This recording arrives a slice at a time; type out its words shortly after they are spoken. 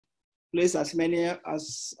Please, as many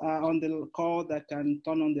as on the call that can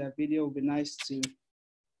turn on their video, it would be nice to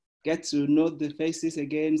get to know the faces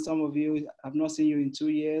again. Some of you have not seen you in 2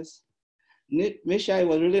 years. Misha, it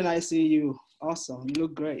was really nice seeing you. Awesome, you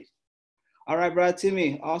look great. All right, brother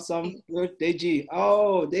Timmy, awesome. Good, Deji.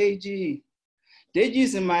 Oh, Deji. Deji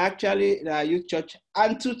is in my actually youth church.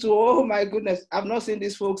 And Tutu, oh my goodness, I've not seen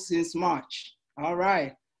these folks since March. All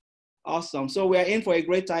right, awesome. So we are in for a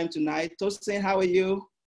great time tonight. Tosin, how are you?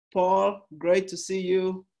 Paul, great to see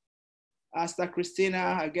you. Asta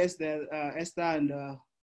Christina, I guess the Esther and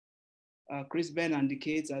Chris Ben and the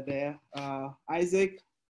kids are there. Isaac,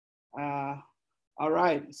 all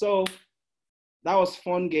right. So that was a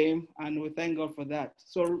fun game, and we thank God for that.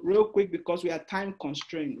 So real quick, because we are time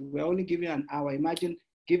constrained, we're only giving an hour. Imagine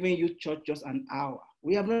giving you church just an hour.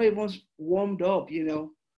 We have not even warmed up, you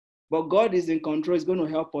know, but God is in control. He's going to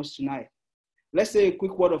help us tonight. Let's say a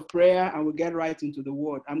quick word of prayer, and we'll get right into the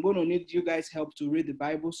word. I'm going to need you guys' help to read the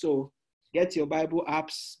Bible, so get your Bible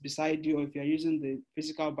apps beside you. If you're using the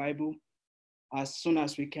physical Bible, as soon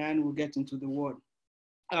as we can, we'll get into the word.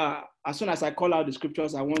 As soon as I call out the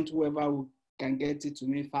scriptures, I want whoever can get it to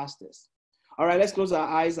me fastest. All right, let's close our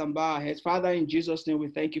eyes and bow our heads. Father, in Jesus' name, we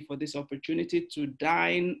thank you for this opportunity to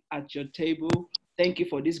dine at your table. Thank you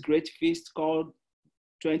for this great feast called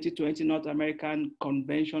 2020 North American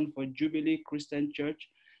Convention for Jubilee Christian Church.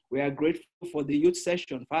 We are grateful for the youth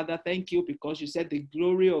session. Father, thank you because you said the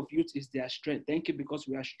glory of youth is their strength. Thank you because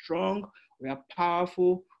we are strong, we are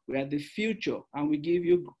powerful, we are the future, and we give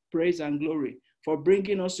you praise and glory for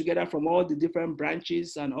bringing us together from all the different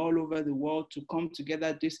branches and all over the world to come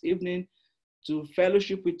together this evening to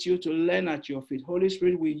fellowship with you, to learn at your feet. Holy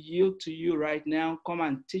Spirit, we yield to you right now. Come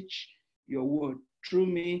and teach your word through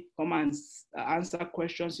me. Come and answer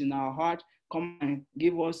questions in our heart. Come and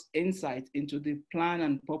give us insight into the plan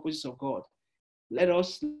and purposes of God. Let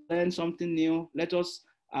us learn something new. Let us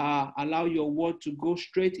allow your word to go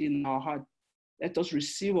straight in our heart. Let us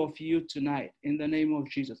receive of you tonight in the name of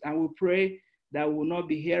Jesus. And we pray that we will not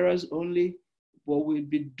be hearers only, but we'll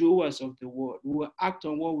be doers of the word. We will act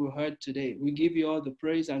on what we heard today. We give you all the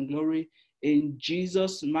praise and glory. In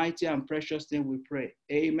Jesus' mighty and precious name we pray.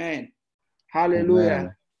 Amen. Hallelujah.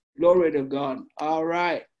 Amen. Glory to God. All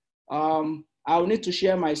right. I'll need to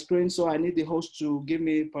share my screen, so I need the host to give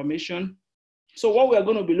me permission. So what we're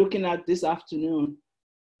going to be looking at this afternoon,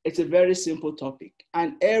 it's a very simple topic.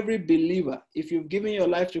 And every believer, if you've given your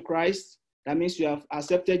life to Christ, that means you have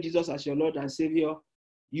accepted Jesus as your Lord and Savior,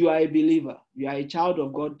 you are a believer. You are a child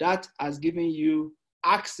of God. That has given you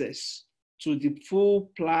access to the full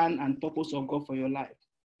plan and purpose of God for your life.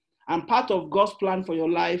 And part of God's plan for your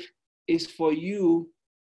life is for you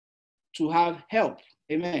to have help.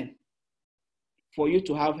 Amen. For you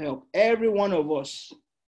to have help. Every one of us,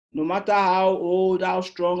 no matter how old, how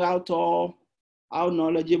strong, how tall, how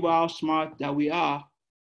knowledgeable, how smart that we are,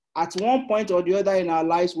 at one point or the other in our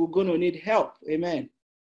lives, we're going to need help. Amen.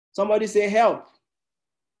 Somebody say help.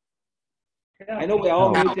 I know we're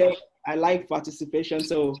all muted. I like participation,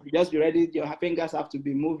 so just be ready. Your fingers have to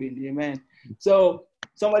be moving. Amen. So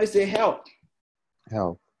somebody say help.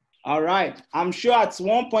 Help. All right. I'm sure at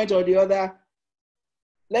one point or the other,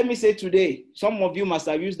 let me say today, some of you must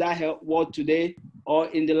have used that help word today, or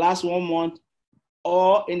in the last 1 month,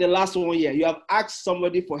 or in the last 1 year. You have asked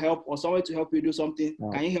somebody for help or somebody to help you do something.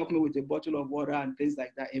 Oh. Can you help me with a bottle of water and things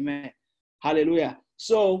like that? Amen. Hallelujah.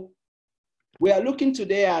 So we are looking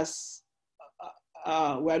today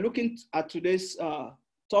we're looking at today's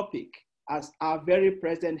topic as our very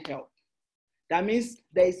present help. That means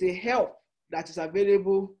there is a help that is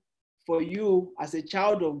available for you as a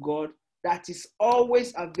child of God that is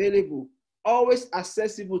always available, always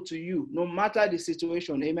accessible to you, no matter the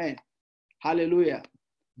situation. Amen. Hallelujah.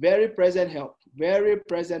 Very present help. Very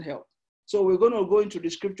present help. So we're going to go into the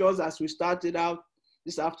scriptures as we started out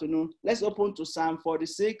this afternoon. Let's open to Psalm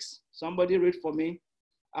 46. Somebody read for me.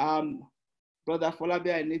 Brother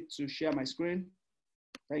Folabi, I need to share my screen.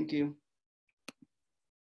 Thank you.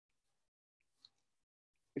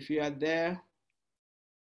 If you are there.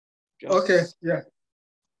 Okay, yeah.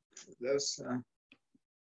 Let's,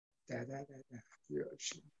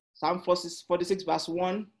 Psalm 46 verse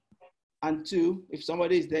 1 and 2. If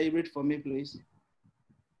somebody is there, you read for me, please.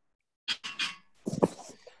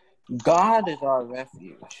 God is our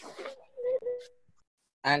refuge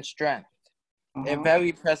and strength, a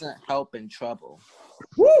very present help in trouble.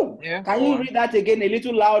 Woo! Can you read that again a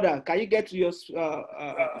little louder? Can you get to your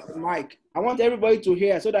mic? I want everybody to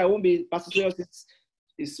hear so that I won't be Pastor Toyosi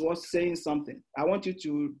is saying something. I want you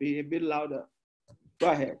to be a bit louder.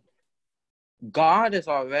 Go ahead. God is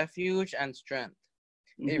our refuge and strength,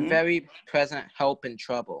 a very present help in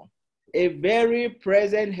trouble. A very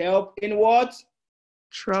present help in what?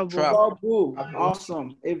 Trouble. Trouble.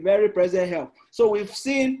 Awesome. A very present help. So we've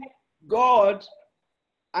seen God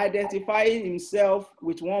identifying himself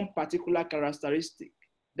with one particular characteristic,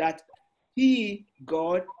 that he,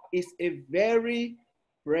 God, is a very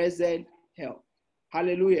present help.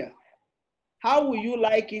 Hallelujah. How will you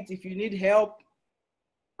like it if you need help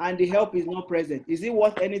and the help is not present? Is it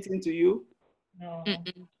worth anything to you? No.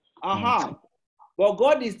 But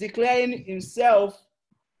God is declaring himself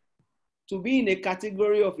to be in a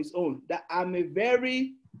category of his own, that I'm a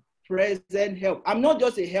very present help. I'm not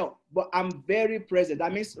just a help, but I'm very present.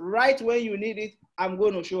 That means right when you need it, I'm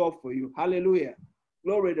going to show up for you. Hallelujah.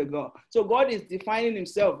 Glory to God. So God is defining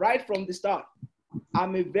himself right from the start.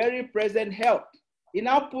 I'm a very present help. He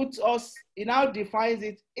now defines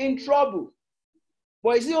it in trouble.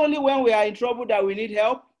 But is it only when we are in trouble that we need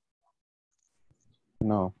help?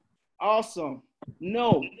 No. Awesome.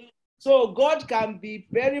 No. So God can be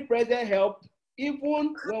very present help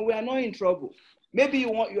even when we are not in trouble. Maybe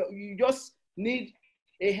you just need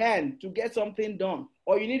a hand to get something done,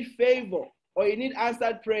 or you need favor, or you need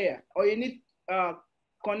answered prayer, or you need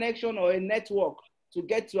connection or a network to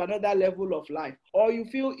get to another level of life, or you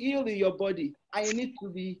feel ill in your body and you need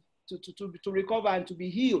to recover and to be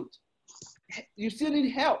healed. You still need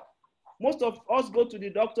help. Most of us go to the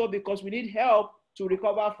doctor because we need help to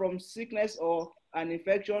recover from sickness or an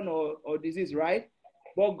infection or disease, right?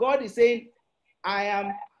 But God is saying, I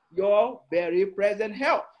am your very present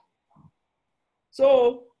help.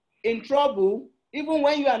 So in trouble, even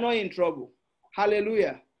when you are not in trouble,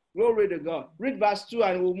 hallelujah, glory to God. Read verse 2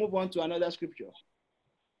 and we'll move on to another scripture.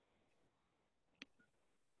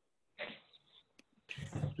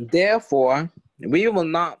 Therefore, we will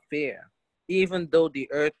not fear, even though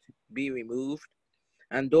the earth be removed,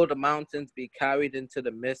 and though the mountains be carried into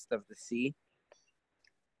the midst of the sea.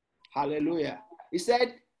 Hallelujah. He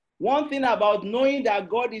said, one thing about knowing that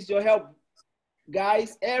God is your help,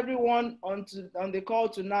 guys, everyone on the call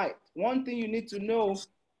tonight, one thing you need to know,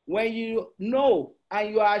 when you know and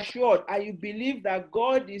you are assured and you believe that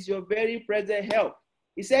God is your very present help,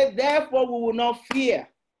 he said, therefore we will not fear.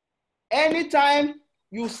 Anytime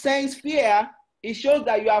you sense fear, it shows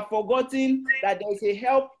that you have forgotten that there is a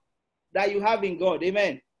help that you have in God.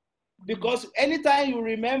 Amen. Because anytime you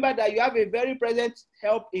remember that you have a very present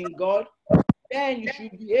help in God, then you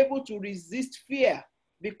should be able to resist fear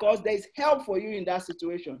because there is help for you in that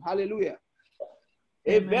situation. Hallelujah.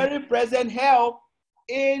 A very present help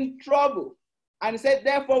in trouble. And he said,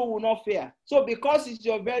 therefore we will not fear. So because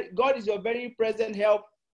God is your very present help,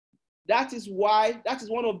 that is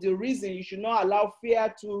one of the reasons you should not allow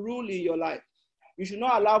fear to rule in your life. You should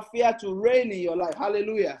not allow fear to reign in your life.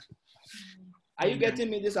 Hallelujah. Are you getting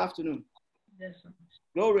me this afternoon? Yes.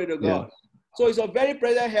 Glory to God. Yes. So it's a very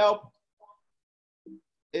present help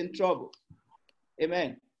in trouble.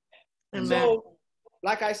 Amen. Amen. So,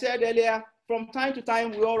 like I said earlier, from time to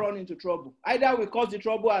time, we all run into trouble. Either we cause the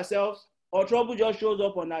trouble ourselves or trouble just shows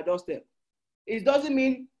up on our doorstep. It doesn't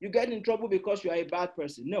mean you get in trouble because you are a bad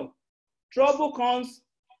person. No. Trouble comes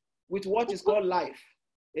with what is called life.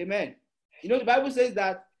 Amen. You know, the Bible says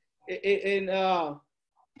that in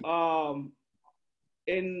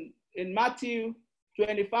Matthew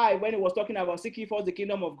 25, when it was talking about seeking first the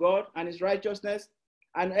kingdom of God and his righteousness,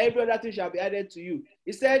 and every other thing shall be added to you.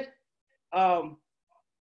 He said,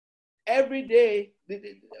 every day,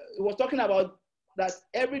 it was talking about that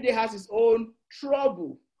every day has its own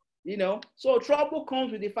trouble, you know. So trouble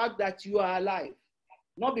comes with the fact that you are alive,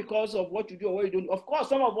 not because of what you do or what you don't. Of course,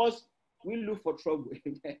 some of us, we look for trouble.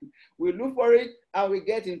 We look for it and we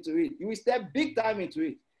get into it. We step big time into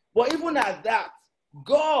it. But even at that,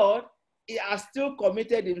 God, he has still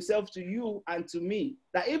committed himself to you and to me,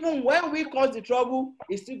 that even when we cause the trouble,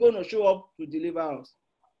 he's still going to show up to deliver us.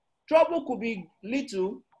 Trouble could be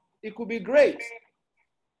little, it could be great.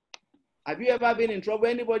 Have you ever been in trouble?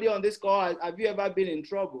 Anybody on this call, have you ever been in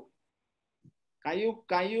trouble? Can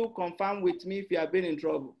you confirm with me if you have been in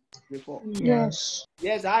trouble before? Yes.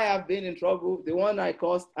 Yes, I have been in trouble, the one I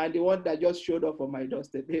caused and the one that just showed up on my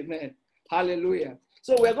doorstep. Amen. Hallelujah.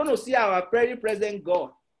 So we're going to see our very present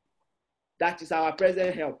God. That is our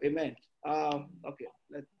present help. Amen. Okay,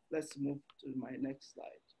 let's move to my next slide.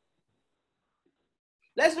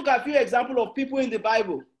 Let's look at a few examples of people in the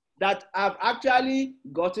Bible that have actually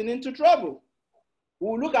gotten into trouble.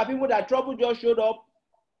 We'll look at people that trouble just showed up,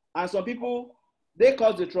 and some people, they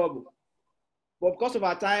caused the trouble. But because of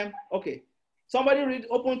our time, okay. Somebody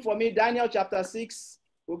open for me Daniel chapter 6.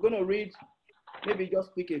 We're going to read, maybe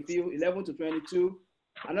just pick a few, 11 to 22.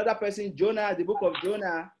 Another person, Jonah, the book of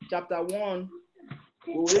Jonah, chapter 1.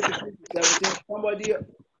 We'll read 15 to 17. Somebody,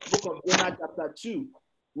 Book of Jonah chapter 2.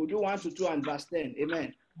 We'll do 1 to 2 and verse 10.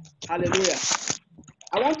 Amen. Hallelujah.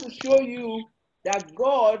 I want to show you that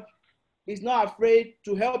God is not afraid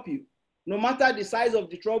to help you. No matter the size of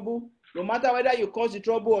the trouble, no matter whether you caused the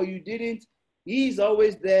trouble or you didn't, he is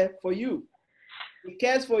always there for you. He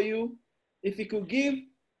cares for you. If he could give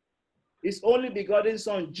his only begotten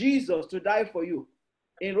son, Jesus, to die for you.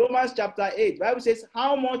 In Romans chapter 8, the Bible says,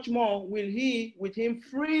 how much more will he with him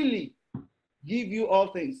freely give you all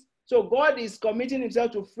things? So God is committing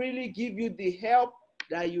himself to freely give you the help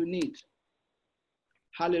that you need.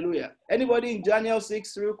 Hallelujah. Anybody in Daniel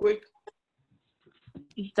 6 real quick?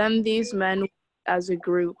 Then these men as a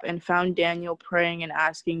group and found Daniel praying and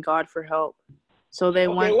asking God for help. So they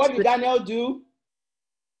went What to did Daniel do?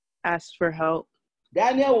 ask for help.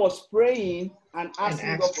 Daniel was praying and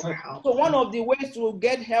asking God for help. So one of the ways to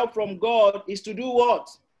get help from God is to do what?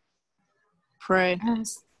 Pray.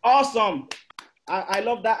 Awesome. I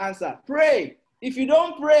love that answer. Pray. If you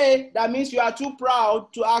don't pray, that means you are too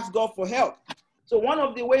proud to ask God for help. So one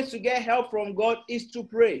of the ways to get help from God is to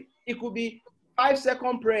pray. It could be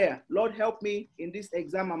 5-second prayer. Lord, help me in this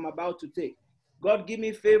exam I'm about to take. God, give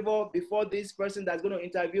me favor before this person that's going to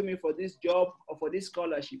interview me for this job or for this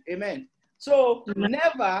scholarship. Amen. So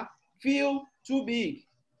never feel too big.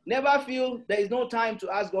 Never feel there is no time to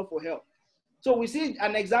ask God for help. So we see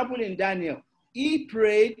an example in Daniel. He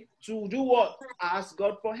prayed to do what? Ask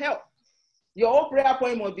God for help. Your whole prayer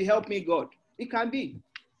point must be, help me, God. It can be.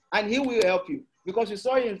 And he will help you. Because we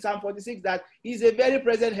saw in Psalm 46 that he's a very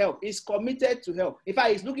present help. He's committed to help. In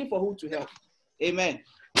fact, he's looking for who to help. Amen.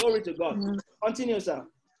 Glory to God. Continue, sir.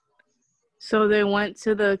 So they went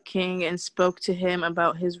to the king and spoke to him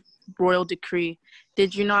about his royal decree.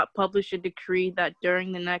 Did you not publish a decree that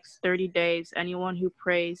during the next 30 days, anyone who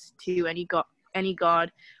prays to any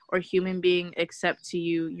god or human being except to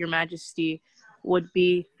you, your majesty, would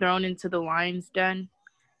be thrown into the lion's den?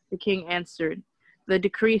 The king answered, the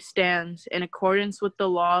decree stands in accordance with the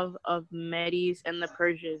law of Medes and the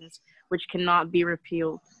Persians, which cannot be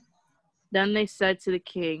repealed. Then they said to the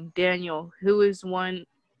king, Daniel, who is one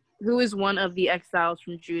of the exiles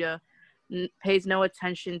from Judah, pays no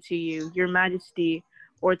attention to you, your majesty,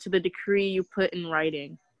 or to the decree you put in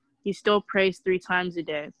writing. He still prays 3 times a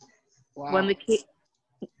day. Wow.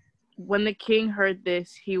 When the king heard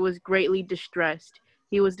this, he was greatly distressed.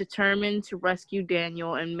 He was determined to rescue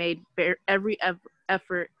Daniel and made every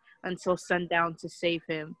effort until sundown to save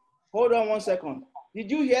him. Hold on 1 second. Did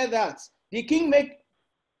you hear that? The king made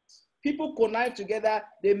people connive together.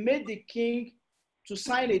 They made the king to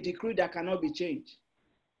sign a decree that cannot be changed.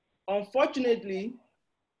 Unfortunately,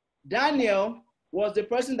 Daniel was the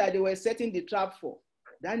person that they were setting the trap for.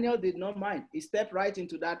 Daniel did not mind. He stepped right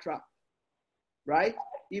into that trap, right?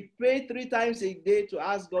 He prayed 3 times a day to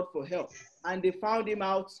ask God for help. And they found him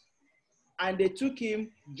out, and they took him,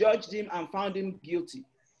 judged him, and found him guilty.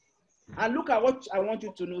 And look at what I want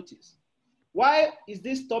you to notice. Why is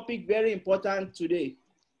this topic very important today?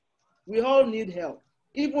 We all need help.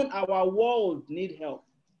 Even our world needs help.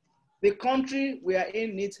 The country we are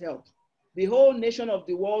in needs help. The whole nation of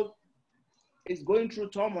the world is going through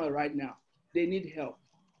turmoil right now. They need help.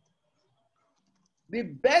 The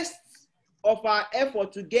best of our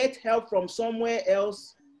effort to get help from somewhere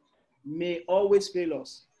else may always fail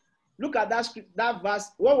us. Look at that verse.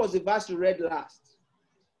 What was the verse you read last?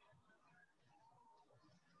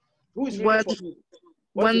 Who is reading for me?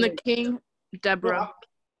 When the king, Deborah.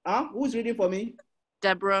 Who's reading for me?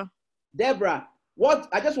 Deborah. Deborah. What?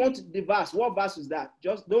 I just want the verse. What verse is that?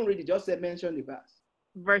 Just don't read it. Just say, mention the verse.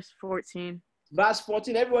 Verse 14. Verse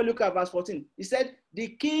 14. Everyone look at verse 14. He said, the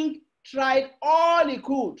king tried all he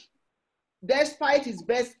could, despite his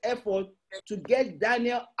best effort, to get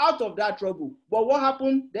Daniel out of that trouble. But what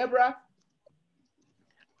happened, Deborah?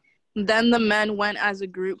 Then the men went as a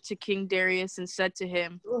group to King Darius and said to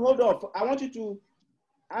him, hold on. I want you to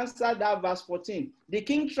answer that verse 14. The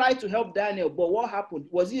king tried to help Daniel, but what happened?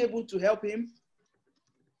 Was he able to help him?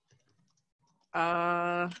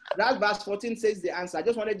 That verse 14 says the answer. I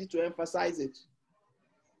just wanted you to emphasize it.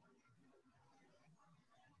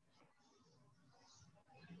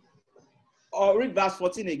 Or read verse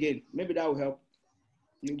 14 again. Maybe that will help.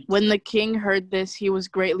 When the king heard this, he was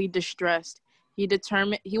greatly distressed. He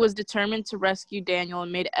was determined to rescue Daniel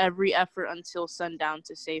and made every effort until sundown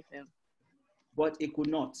to save him. But he could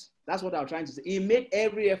not. That's what I'm trying to say. He made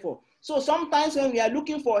every effort. So sometimes when we are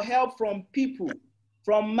looking for help from people,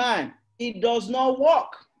 from man, it does not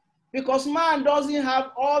work. Because man doesn't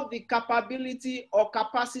have all the capability or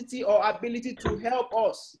capacity or ability to help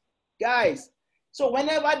us. Guys, so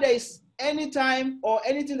whenever there is any time or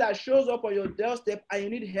anything that shows up on your doorstep and you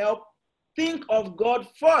need help, think of God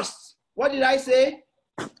first. What did I say?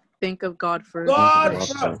 Think of God first. God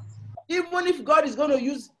first. Even if God is going to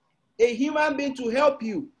use a human being to help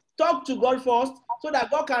you, talk to God first so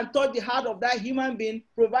that God can touch the heart of that human being,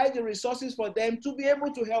 provide the resources for them to be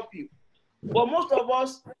able to help you. But most of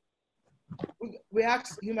us, we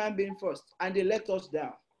ask human being first and they let us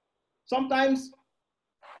down. Sometimes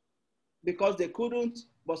because they couldn't,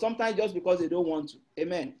 but sometimes just because they don't want to.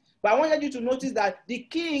 Amen. But I wanted you to notice that the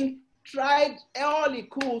king tried all he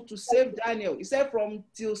could to save Daniel. He said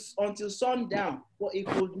until sundown, but he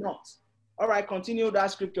could not. All right, continue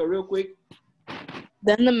that scripture real quick.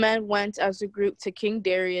 Then the men went as a group to King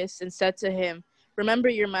Darius and said to him, "Remember,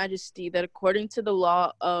 your majesty, that according to the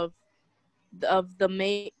law of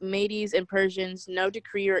the Medes and Persians, no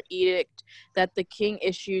decree or edict that the king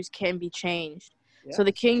issues can be changed." Yeah. So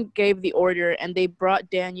the king gave the order, and they brought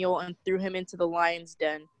Daniel and threw him into the lion's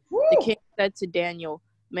den. Woo! The king said to Daniel,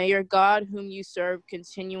 "May your God, whom you serve,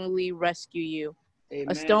 continually rescue you." Amen.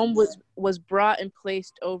 A stone was brought and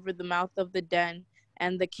placed over the mouth of the den,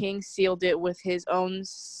 and the king sealed it with his own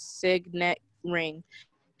signet ring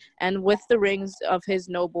and with the rings of his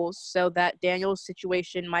nobles, so that Daniel's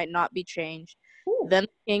situation might not be changed. Ooh. Then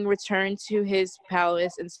the king returned to his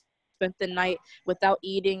palace and spent the night without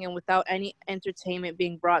eating and without any entertainment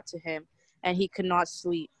being brought to him, and he could not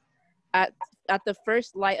sleep. At the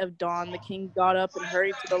first light of dawn, the king got up and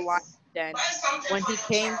hurried to the lion's den.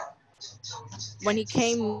 When he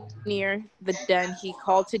came near the den, he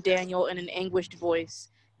called to Daniel in an anguished voice,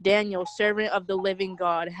 "Daniel, servant of the living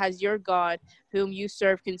God, has your God, whom you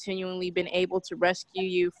serve continually, been able to rescue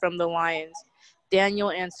you from the lions?" Daniel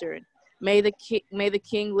answered, May the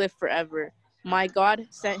king live forever. My God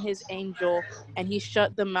sent his angel, and he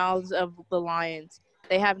shut the mouths of the lions.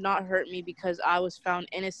 They have not hurt me because I was found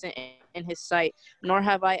innocent in his sight, nor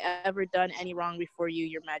have I ever done any wrong before you,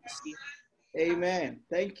 your majesty. Amen.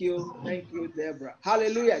 Thank you, Deborah.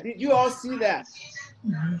 Hallelujah. Did you all see that?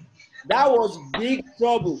 That was big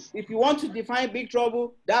trouble. If you want to define big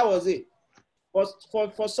trouble, that was it.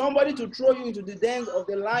 For somebody to throw you into the dens of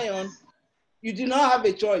the lion, you did not have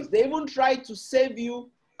a choice. They even tried to save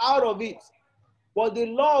you out of it. But the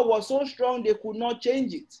law was so strong, they could not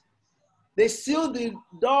change it. They sealed the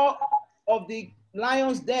door of the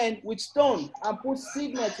lion's den with stone and put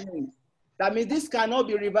signet rings. That means this cannot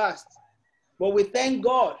be reversed. But we thank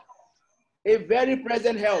God, a very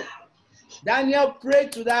present help. Daniel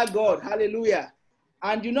prayed to that God, hallelujah.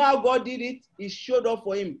 And you know how God did it? He showed up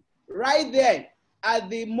for him right there at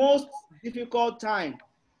the most difficult time,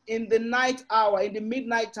 in the night hour, in the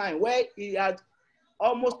midnight time, where he had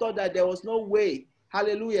almost thought that there was no way.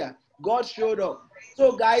 Hallelujah. God showed up.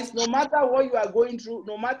 So guys, no matter what you are going through,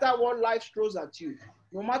 no matter what life throws at you,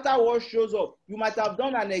 no matter what shows up, you might have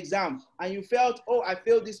done an exam and you felt, oh, I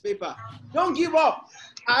failed this paper. Don't give up.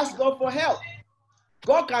 Ask God for help.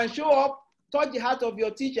 God can show up, touch the heart of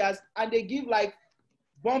your teachers, and they give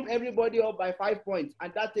bump everybody up by 5 points,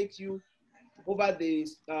 and that takes you over the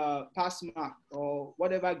pass mark or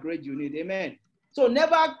whatever grade you need. Amen. So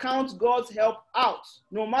never count God's help out,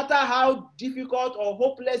 no matter how difficult or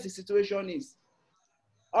hopeless the situation is.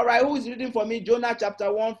 All right, who is reading for me? Jonah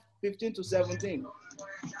chapter 1, 15 to 17.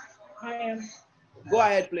 I am. Go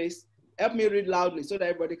ahead, please. Help me read loudly so that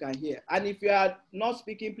everybody can hear. And if you are not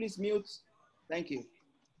speaking, please mute. Thank you.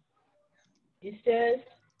 It says,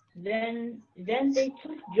 then they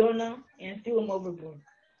took Jonah and threw him overboard,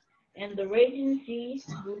 and the raging sea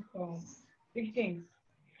grew calm. 16.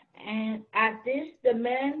 And at this the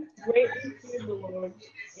men greatly feared the Lord,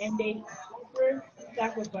 and they offered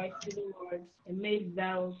sacrifice to the Lord and made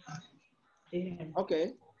vows to him.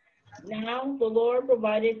 Okay. Now the Lord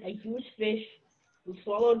provided a huge fish to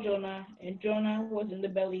swallow Jonah, and Jonah was in the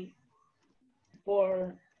belly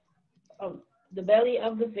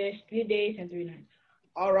of the fish 3 days and 3 nights.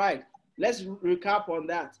 All right, let's recap on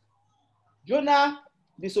that. Jonah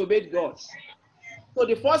disobeyed God. So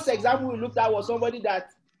the first example we looked at was somebody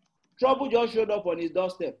that trouble just showed up on his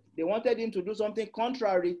doorstep. They wanted him to do something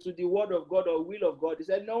contrary to the word of God or will of God. He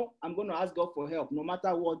said, no, I'm going to ask God for help, no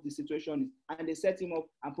matter what the situation is. And they set him up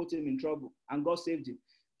and put him in trouble, and God saved him.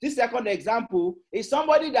 This second example is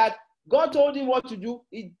somebody that God told him what to do.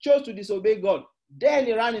 He chose to disobey God. Then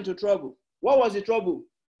he ran into trouble. What was the trouble?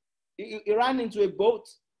 He ran into a boat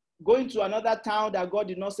going to another town that God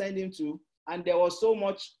did not send him to. And there was so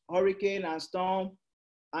much hurricane and storm.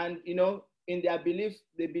 And, in their belief,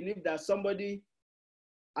 they believed that somebody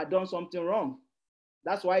had done something wrong.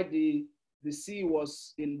 That's why the sea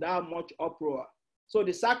was in that much uproar. So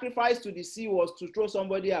the sacrifice to the sea was to throw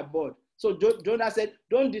somebody aboard. So Jonah said,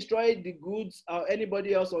 don't destroy the goods or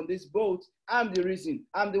anybody else on this boat. I'm the reason.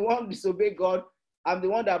 I'm the one who disobeyed God. I'm the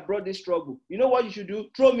one that brought this trouble. You know what you should do?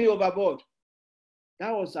 Throw me overboard.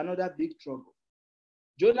 That was another big trouble.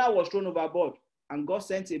 Jonah was thrown overboard, and God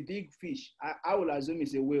sent a big fish. I will assume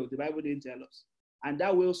it's a whale. The Bible didn't tell us. And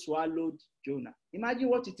that whale swallowed Jonah. Imagine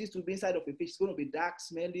what it is to be inside of a fish. It's going to be dark,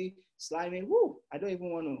 smelly, slimy. Woo! I don't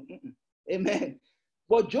even want to. Amen.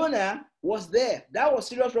 But Jonah was there. That was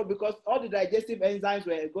serious because all the digestive enzymes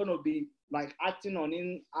were going to be like acting on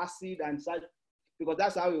in acid and such, because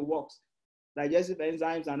that's how it works. Digestive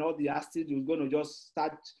enzymes and all the acid was going to just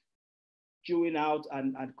start chewing out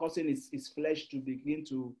and causing its flesh to begin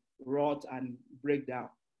to rot and break down.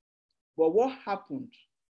 But what happened?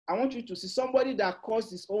 I want you to see somebody that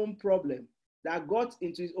caused his own problem, that got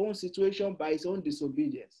into his own situation by his own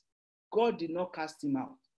disobedience. God did not cast him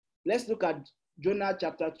out. Let's look at Jonah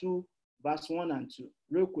chapter 2, verse 1 and 2,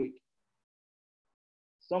 real quick.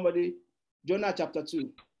 Somebody, Jonah chapter 2.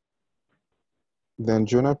 Then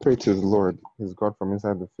Jonah prayed to the Lord, his God, from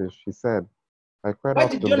inside the fish. He said, I cried What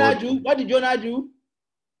out to did the Jonah Lord. do? What did Jonah do?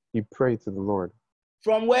 He prayed to the Lord.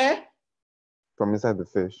 From where? From inside the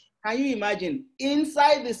fish. Can you imagine?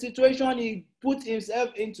 Inside the situation he put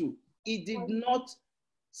himself into, he did not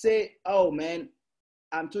say, oh man,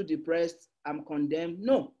 I'm too depressed, I'm condemned.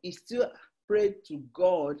 No, he still prayed to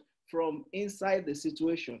God from inside the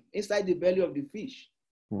situation, inside the belly of the fish.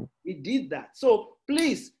 He did that. So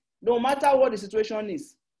please, no matter what the situation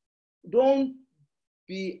is, don't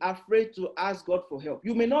be afraid to ask God for help.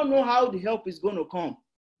 You may not know how the help is going to come,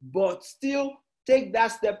 but still take that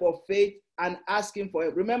step of faith and ask him for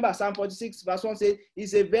help. Remember, Psalm 46 verse 1 says,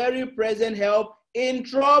 he's a very present help in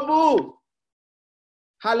trouble.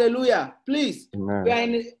 Hallelujah. Please,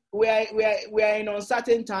 Amen. we are in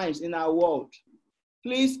uncertain times in our world.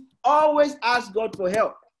 Please always ask God for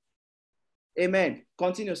help. Amen.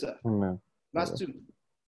 Continue, sir. Amen. Verse 2.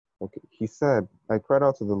 Okay. He said, I cried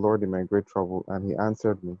out to the Lord in my great trouble, and he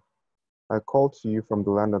answered me. I called to you from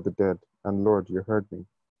the land of the dead, and Lord, you heard me.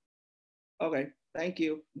 Okay, thank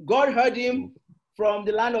you. God heard him from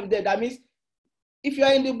the land of the dead. That means if you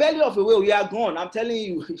are in the belly of a whale, you are gone. I'm telling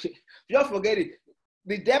you, just forget it.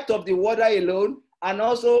 The depth of the water alone, and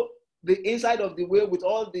also the inside of the whale with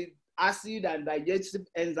all the acid and digestive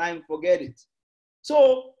enzyme, forget it.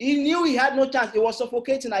 So he knew he had no chance. It was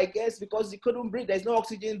suffocating, I guess, because he couldn't breathe. There's no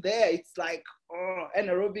oxygen there. It's like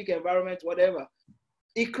anaerobic environment, whatever.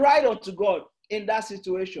 He cried unto God in that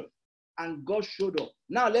situation, and God showed up.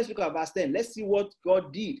 Now let's look at verse 10. Let's see what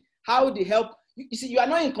God did. How the help. You see, you are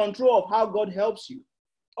not in control of how God helps you.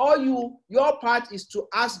 Your part is to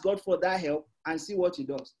ask God for that help and see what he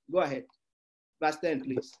does. Go ahead. Verse 10,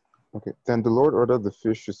 please. Okay. Then the Lord ordered the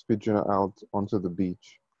fish to spit Jonah out onto the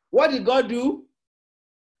beach. What did God do?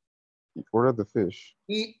 He ordered the fish.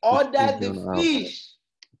 He ordered the fish.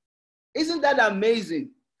 Isn't that amazing?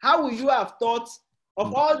 How would you have thought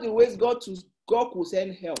of all the ways God could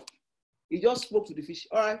send help? He just spoke to the fish.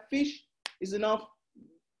 All right, fish is enough.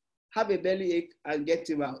 Have a belly ache and get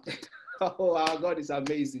him out. Oh, our God is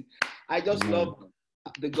amazing. I just love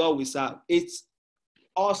the God we serve. It's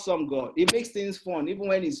awesome God. It makes things fun, even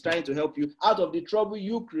when he's trying to help you out of the trouble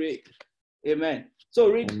you create. Amen. So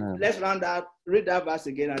read that verse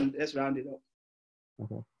again and let's round it up.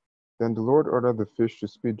 Okay. Then the Lord ordered the fish to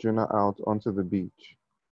spit Jonah out onto the beach.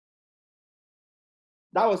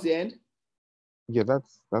 That was the end? Yeah,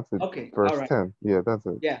 that's it. Okay. Verse all right. 10. Yeah, that's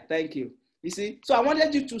it. Yeah, thank you. You see, so I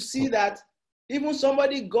wanted you to see that even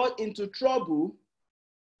somebody got into trouble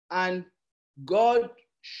and God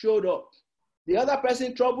showed up. The other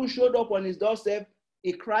person trouble showed up on his doorstep.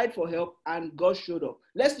 He cried for help and God showed up.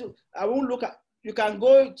 I won't look at, you can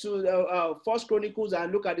go to First Chronicles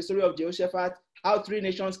and look at the story of Jehoshaphat, how 3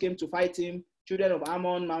 nations came to fight him, children of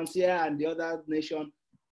Ammon, Mount Seir, and the other nation.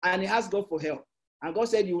 And he asked God for help. And God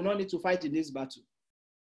said, you will not need to fight in this battle.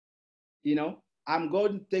 You know, I'm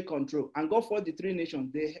going to take control. And God fought the 3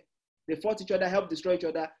 nations. They fought each other, helped destroy each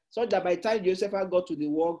other, so that by the time Jehoshaphat got to the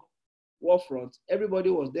war front, everybody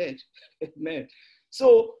was dead. Amen.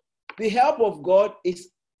 So the help of God is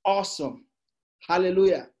awesome.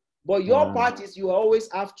 Hallelujah. But your part is you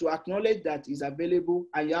always have to acknowledge that he's available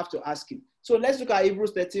and you have to ask him. So let's look at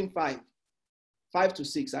Hebrews 13:5.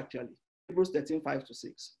 5-6 actually. Hebrews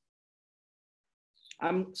 13:5-6.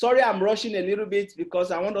 I'm sorry I'm rushing a little bit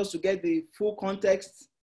because I want us to get the full context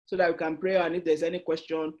so that we can pray, and if there's any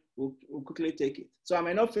question, we'll quickly take it. So I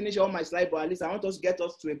may not finish all my slides, but at least I want us to get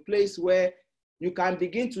us to a place where you can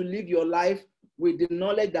begin to live your life with the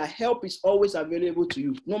knowledge that help is always available to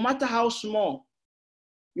you, no matter how small.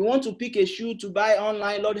 You want to pick a shoe to buy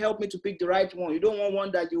online, Lord, help me to pick the right one. You don't want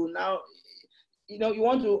one that you will now, you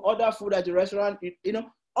want to order food at the restaurant,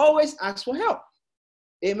 always ask for help.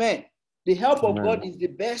 Amen. The help of God is the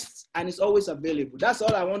best and it's always available. That's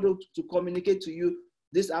all I want to communicate to you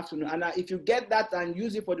this afternoon. And if you get that and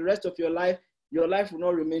use it for the rest of your life will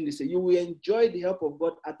not remain the same. You will enjoy the help of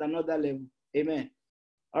God at another level. Amen.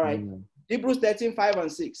 All right. Amen. Hebrews 13, 5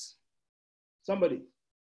 and 6. Somebody.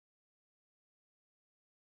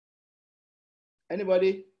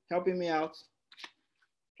 Anybody helping me out?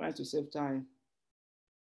 Trying to save time.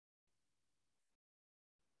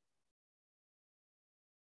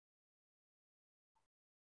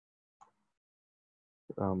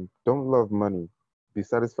 Don't love money. Be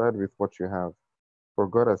satisfied with what you have. For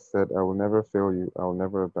God has said, I will never fail you. I will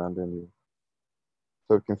never abandon you.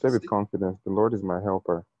 So you can say with confidence, the Lord is my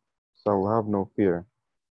helper, so I will have no fear.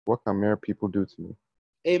 What can mere people do to me?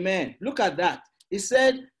 Amen. Look at that. He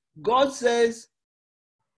said, God says,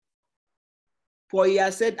 for he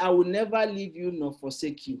has said, I will never leave you nor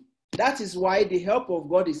forsake you. That is why the help of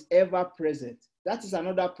God is ever present. That is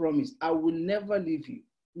another promise. I will never leave you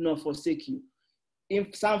nor forsake you.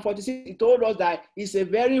 In Psalm 46, he told us that it's a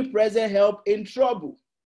very present help in trouble.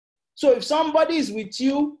 So if somebody is with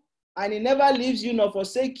you and he never leaves you nor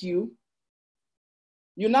forsake you,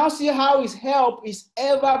 you now see how his help is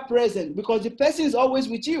ever present because the person is always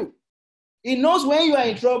with you. He knows when you are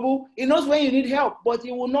in trouble. He knows when you need help, but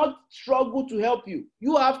he will not struggle to help you.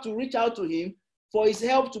 You have to reach out to him for his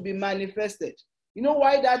help to be manifested. You know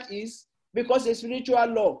why that is? Because it's spiritual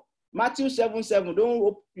law. Matthew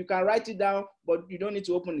 7:7. You can write it down, but you don't need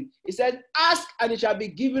to open it. It said, ask and it shall be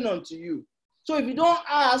given unto you. So if you don't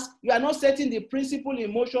ask, you are not setting the principle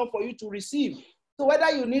in motion for you to receive. So whether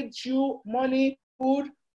you need shoe, money, food,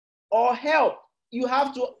 or help, you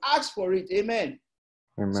have to ask for it. Amen.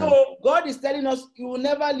 Amen. So God is telling us, he will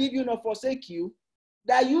never leave you nor forsake you,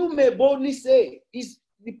 that you may boldly say, is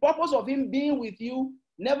the purpose of him being with you,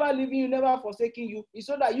 never leaving you, never forsaking you, is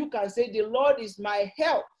so that you can say, the Lord is my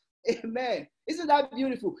help. Amen. Isn't that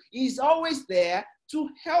beautiful? He's always there to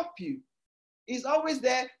help you. He's always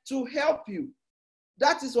there to help you.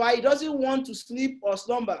 That is why he doesn't want to sleep or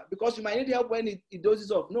slumber, because you might need help when he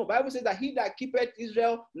dozes off. No, Bible says that he that keepeth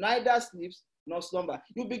Israel neither sleeps nor slumber.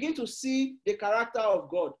 You begin to see the character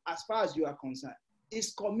of God as far as you are concerned.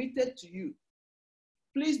 He's committed to you.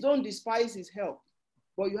 Please don't despise his help,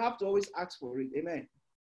 but you have to always ask for it. Amen.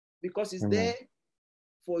 Because he's there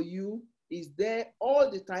for you. He's there all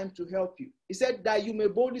the time to help you. He said that you may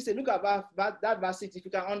boldly say, look at that verse 6. If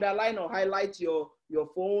you can underline or highlight your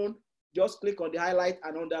phone, just click on the highlight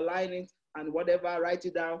and underline it and whatever, write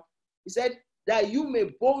it down. He said that you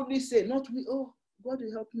may boldly say, not me, oh, God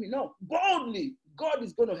will help me. No, boldly, God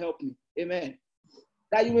is going to help me. Amen.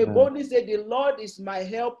 That you may boldly say, the Lord is my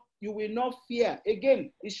help. You will not fear.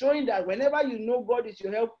 Again, it's showing that whenever you know God is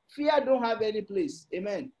your help, fear don't have any place.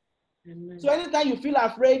 Amen. Amen. So anytime you feel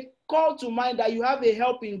afraid, call to mind that you have a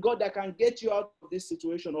help in God that can get you out of this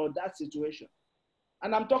situation or that situation.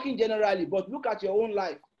 And I'm talking generally, but look at your own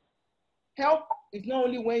life. Help is not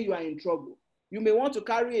only when you are in trouble. You may want to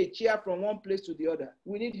carry a chair from one place to the other.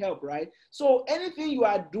 We need help, right? So anything you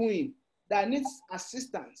are doing that needs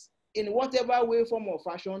assistance in whatever way, form, or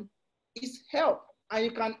fashion is help. And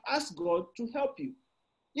you can ask God to help you.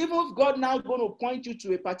 Even if God now going to point you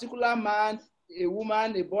to a particular man, a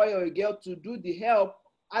woman, a boy, or a girl to do the help,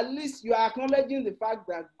 at least you are acknowledging the fact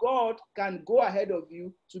that God can go ahead of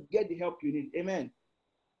you to get the help you need. Amen.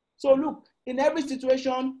 So look, in every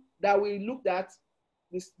situation that we looked at,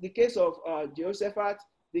 the case of Jehoshaphat,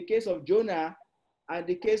 the case of Jonah, and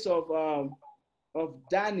the case of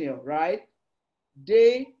Daniel, right?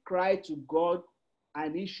 They cried to God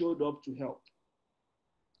and he showed up to help.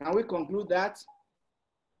 Can we conclude that?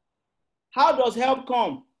 How does help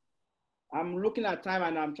come? I'm looking at time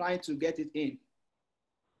and I'm trying to get it in.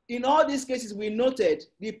 In all these cases, we noted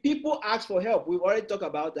the people asked for help. We've already talked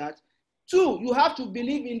about that. 2, you have to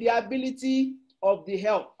believe in the ability of the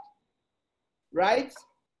help. Right?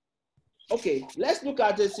 Okay, let's look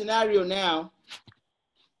at a scenario now.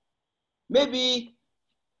 Maybe,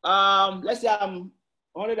 let's say I'm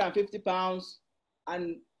 150 pounds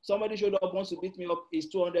and somebody showed up, wants to beat me up, is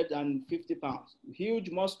 250 pounds. Huge,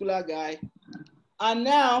 muscular guy. And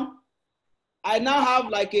now, I now have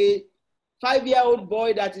like a 5-year-old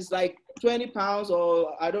boy that is like 20 pounds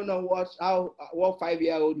or I don't know what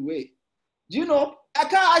 5-year-old weigh. Do you know, I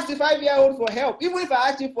can't ask the 5-year-old for help. Even if I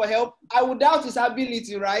ask him for help, I would doubt his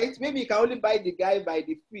ability, right? Maybe he can only bite the guy by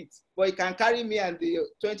the feet, but he can carry me and the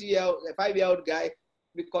 5-year-old guy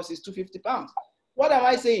because he's 250 pounds. What am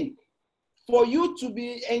I saying? for you to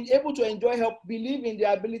be able to enjoy help, believe in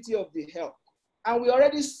the ability of the help. And we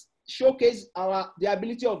already showcase the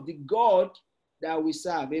ability of the God that we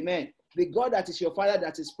serve. Amen. The God that is your Father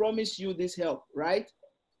that has promised you this help, right?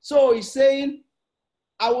 So he's saying,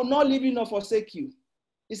 I will not leave you nor forsake you.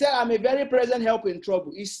 He said, I'm a very present help in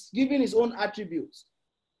trouble. He's giving his own attributes.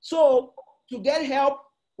 So to get help,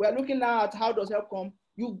 we're looking now at how does help come.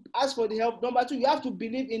 You ask for the help. Number two, you have to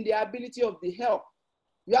believe in the ability of the help.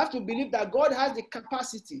 You have to believe that God has the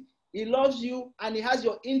capacity. He loves you and he has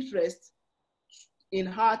your interest in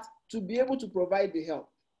heart to be able to provide the help.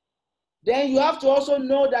 Then you have to also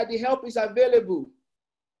know that the help is available.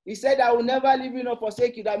 He said, I will never leave you nor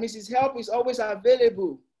forsake you. That means his help is always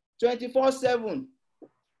available 24/7.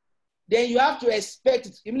 Then you have to expect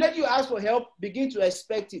it. Immediately you ask for help, begin to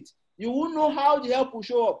expect it. You will know how the help will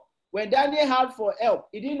show up. When Daniel asked for help,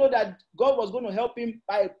 he didn't know that God was going to help him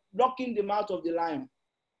by blocking the mouth of the lion.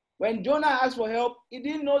 When Jonah asked for help, he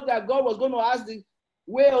didn't know that God was going to ask the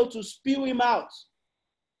whale to spew him out.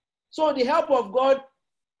 So the help of God,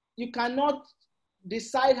 you cannot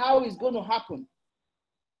decide how it's going to happen.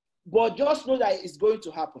 But just know that it's going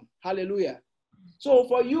to happen. Hallelujah. So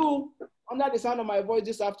for you, under the sound of my voice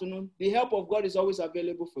this afternoon, the help of God is always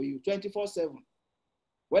available for you 24/7.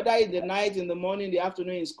 Whether in the night, in the morning, in the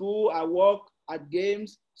afternoon, in school, at work, at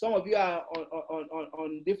games. Some of you are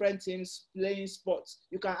on different teams playing sports.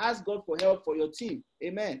 You can ask God for help for your team.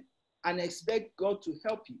 Amen. And expect God to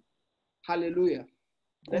help you. Hallelujah.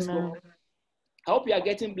 Let's go. I hope you are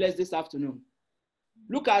getting blessed this afternoon.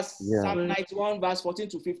 Look at Psalm 91, verse 14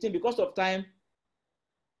 to 15. Because of time,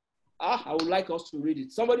 I would like us to read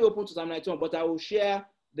it. Somebody open to Psalm 91, but I will share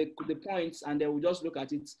the points and then we'll just look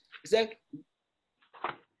at it. He said,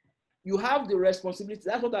 you have the responsibility.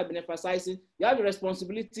 That's what I've been emphasizing. You have the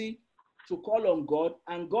responsibility to call on God,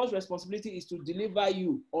 and God's responsibility is to deliver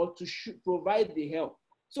you or to provide the help.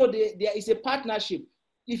 So there is a partnership.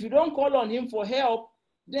 If you don't call on him for help,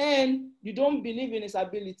 then you don't believe in his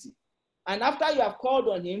ability. And after you have called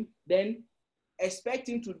on him, then expect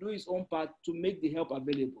him to do his own part to make the help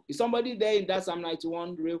available. Is somebody there in that Psalm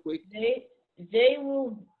 91 real quick? They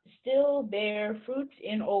will still bear fruit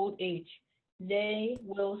in old age. They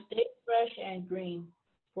will stay fresh and green,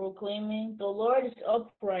 proclaiming, the Lord is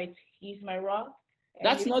upright. He's my rock.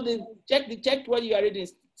 That's not the, check what you are reading,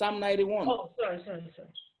 Psalm 91. Oh, sorry.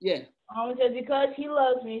 Yeah. It says, because he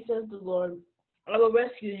loves me, says the Lord, I will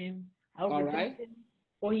rescue him. I will protect him,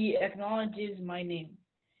 for he acknowledges my name.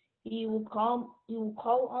 He will call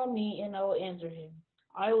on me, and I will answer him.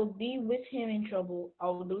 I will be with him in trouble. I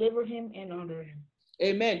will deliver him and honor him.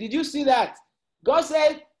 Amen. Did you see that? God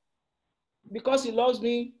said, because he loves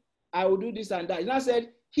me, I will do this and that. He now said,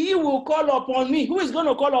 he will call upon me. Who is going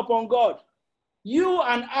to call upon God? You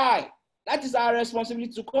and I. That is our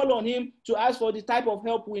responsibility, to call on him, to ask for the type of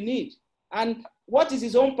help we need. And what is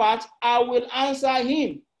his own part? I will answer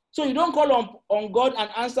him. So you don't call on God and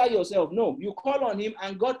answer yourself. No, you call on him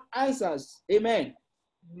and God answers. Amen.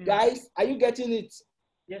 Guys, are you getting it?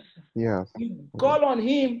 Yes. Yes. You call on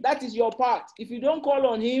him, that is your part. If you don't call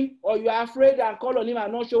on him, or you are afraid and call on him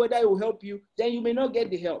and not sure whether he will help you, then you may not get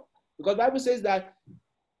the help. Because the Bible says that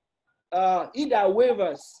he that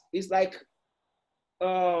wavers is like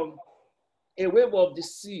a wave of the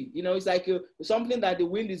sea. You know, it's like something that the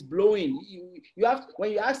wind is blowing. You have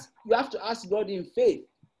to ask God in faith.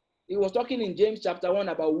 He was talking in James chapter 1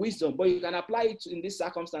 about wisdom, but you can apply it in this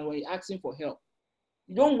circumstance when you ask him for help.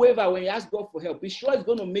 You don't waver when you ask God for help. Be sure he's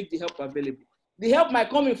going to make the help available. The help might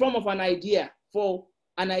come in form of an idea, of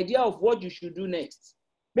what you should do next.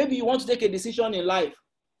 Maybe you want to take a decision in life.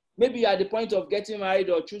 Maybe you're at the point of getting married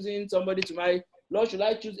or choosing somebody to marry. Lord, should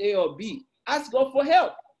I choose A or B? Ask God for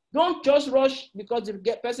help. Don't just rush because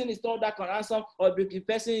the person is told that can answer, or the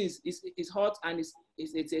person is hot and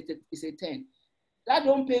it's a 10. That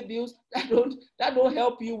don't pay bills. That don't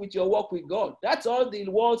help you with your work with God. That's all the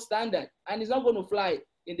world standard, and it's not going to fly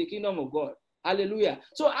in the kingdom of God. Hallelujah.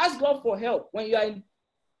 So ask God for help when you are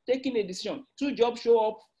taking a decision. 2 jobs show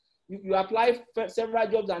up. You apply for several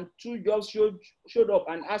jobs, and 2 jobs showed up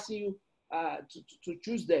and asking you to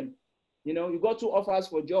choose them. You know, you got 2 offers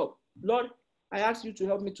for job. Lord, I ask you to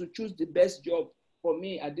help me to choose the best job for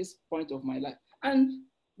me at this point of my life. And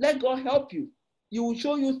let God help you. He will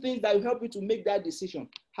show you things that will help you to make that decision.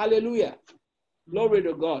 Hallelujah. Glory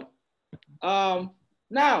to God.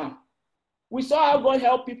 Now, we saw how God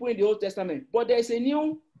helped people in the Old Testament, but there's a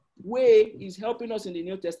new way he's helping us in the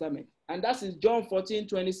New Testament. And that's in John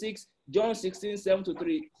 14:26, John 16, 7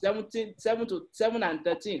 and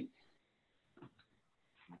 13.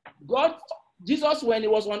 Jesus, when he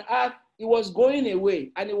was on earth, he was going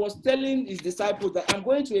away, and he was telling his disciples that I'm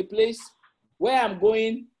going to a place where I'm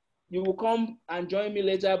going, you will come and join me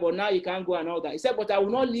later, but now you can't go and all that. He said, but I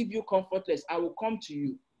will not leave you comfortless. I will come to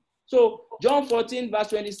you. So John 14, verse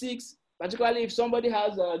 26, particularly if somebody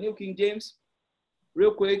has a New King James,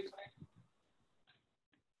 real quick.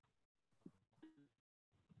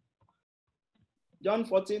 John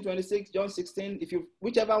 14, 26, John 16,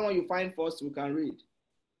 whichever one you find first, we can read.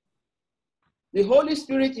 The Holy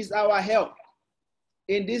Spirit is our help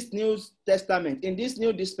in this New Testament, in this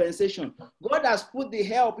new dispensation. God has put the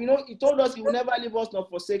help. You know, he told us he will never leave us nor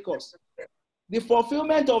forsake us. The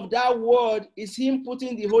fulfillment of that word is him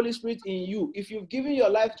putting the Holy Spirit in you. If you've given your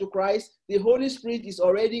life to Christ, the Holy Spirit is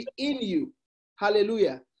already in you.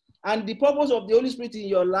 Hallelujah. And the purpose of the Holy Spirit in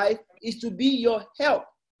your life is to be your help.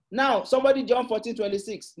 Now, somebody, John 14,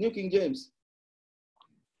 26, New King James.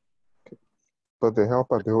 But the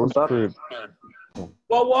helper, the Holy Spirit.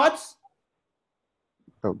 For what?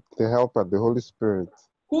 The helper, the Holy Spirit.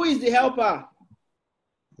 Who is the helper?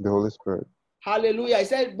 The Holy Spirit. Hallelujah. I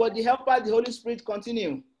said, but the helper, the Holy Spirit,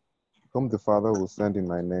 continue. Whom the Father will send in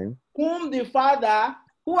my name. Whom the Father,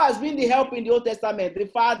 who has been the help in the Old Testament? The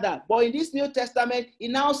Father. But in this New Testament, he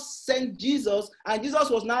now sent Jesus, and Jesus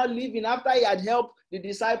was now living after he had helped the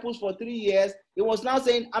disciples for 3 years. He was now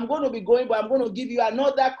saying, I'm going to be going, but I'm going to give you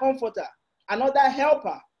another comforter, another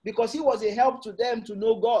helper, because he was a help to them to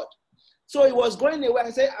know God. So he was going away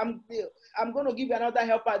and said, I'm going to give you another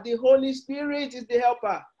helper. The Holy Spirit is the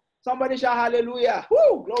helper. Somebody shout hallelujah.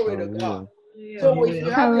 Woo, glory to God. So if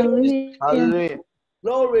you have the Holy Spirit, Hallelujah.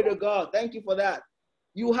 glory to God. Thank you for that.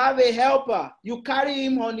 You have a helper. You carry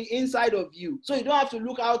him on the inside of you. So you don't have to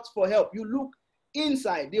look out for help. You look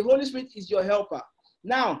inside. The Holy Spirit is your helper.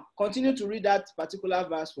 Now, continue to read that particular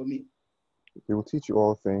verse for me. He will teach you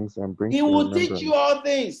all things and bring He to your will remembrance. teach you all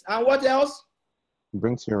things. And what else?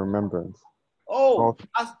 Bring to your remembrance. Oh,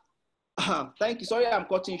 thank you. Sorry, I'm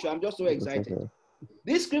cutting you. I'm just so excited. Okay.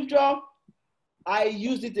 This scripture, I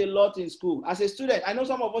used it a lot in school. As a student, I know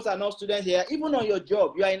some of us are not students here. Even on your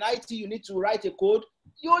job, you are in IT, you need to write a code.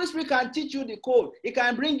 The Holy Spirit can teach you the code. It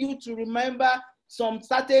can bring you to remember some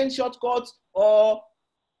certain shortcuts or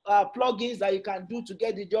plugins that you can do to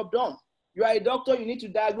get the job done. You are a doctor, you need to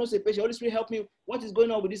diagnose a patient. Holy Spirit, help me. What is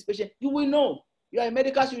going on with this patient? You will know. You are a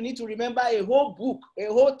medical student, you need to remember a whole book, a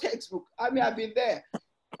whole textbook. I mean, I've been there.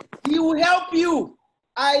 He will help you.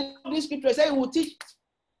 I love this scripture. Say he will teach.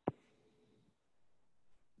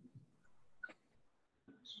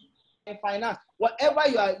 In finance, whatever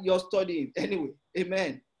you're studying, anyway.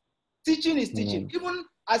 Amen. Teaching is teaching. Even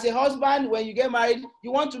as a husband, when you get married,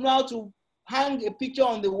 you want to know how to hang a picture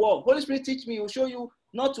on the wall. Holy Spirit teach me. He will show you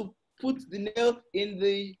not to put the nail in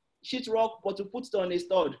the sheetrock, but to put it on a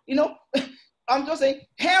stud. You know, I'm just saying,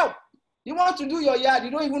 help. You want to do your yard,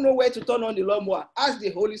 you don't even know where to turn on the lawnmower. Ask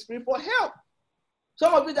the Holy Spirit for help.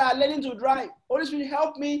 Some of you that are learning to drive, Holy Spirit,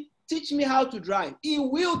 help me, teach me how to drive. He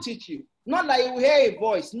will teach you. Not like you will hear a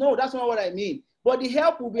voice. No, that's not what I mean. But the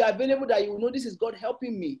help will be available that you will know this is God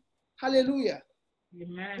helping me. Hallelujah.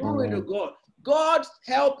 Amen. Glory to God. God's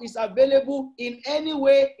help is available in any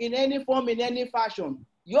way, in any form, in any fashion.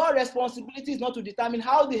 Your responsibility is not to determine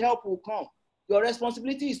how the help will come. Your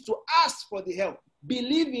responsibility is to ask for the help.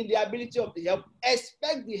 Believe in the ability of the help.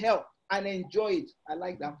 Expect the help and enjoy it. I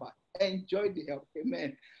like that part. Enjoy the help.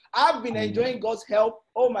 Amen. I've been enjoying God's help.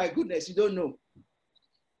 Oh my goodness, you don't know.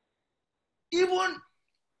 Even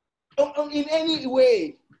in any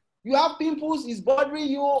way, you have pimples, it's bothering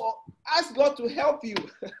you, ask God to help you.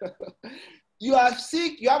 You are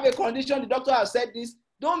sick, you have a condition, the doctor has said this.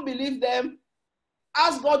 Don't believe them.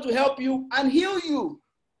 Ask God to help you and heal you.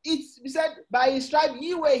 He said, by his stripes,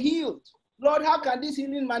 you were healed. Lord, how can this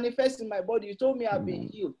healing manifest in my body? You told me I've been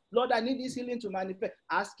healed. Lord, I need this healing to manifest.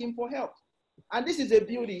 Ask him for help. And this is a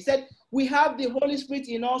beauty. He said, we have the Holy Spirit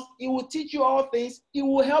in us. He will teach you all things. He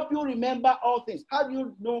will help you remember all things. How do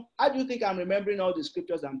you know? How do you think I'm remembering all the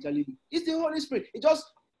scriptures I'm telling you? It's the Holy Spirit. It's just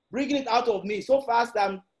bringing it out of me so fast,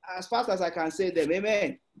 as fast as I can say them.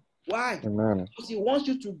 Amen. Why? Amen. Because he wants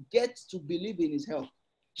you to get to believe in his help.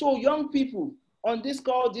 So young people, on this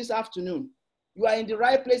call this afternoon, you are in the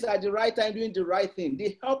right place at the right time doing the right thing.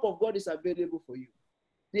 The help of God is available for you.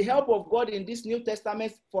 The help of God in this New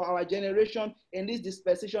Testament for our generation, in this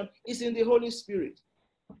dispensation, is in the Holy Spirit.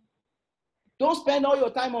 Don't spend all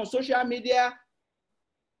your time on social media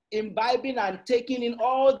imbibing and taking in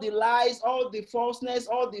all the lies, all the falseness,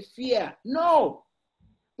 all the fear. No.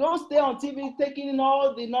 Don't stay on TV taking in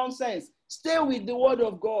all the nonsense. Stay with the word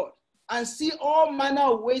of God and see all manner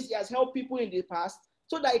of ways he has helped people in the past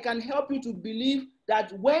so that it can help you to believe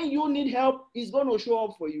that when you need help, he's going to show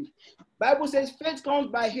up for you. Bible says faith comes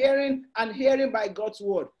by hearing and hearing by God's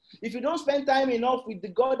word. If you don't spend time enough with the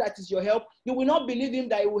God that is your help, you will not believe him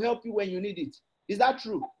that he will help you when you need it. Is that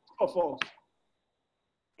true or false?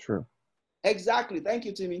 True. Exactly. Thank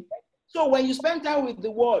you, Timmy. So when you spend time with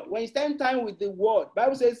the word,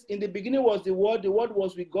 Bible says in the beginning was the word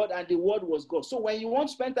was with God, and the word was God. So when you want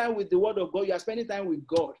to spend time with the word of God, you are spending time with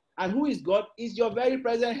God. And who is God? Is your very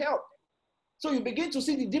present help. So you begin to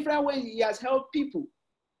see the different ways he has helped people.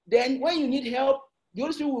 Then when you need help, the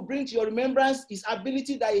Holy Spirit will bring to your remembrance his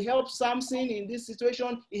ability that he helped Samson in this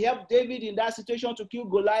situation. He helped David in that situation to kill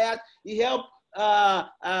Goliath. He helped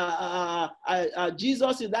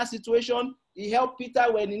Jesus in that situation. He helped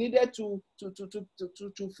Peter when he needed to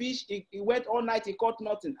fish. He went all night, he caught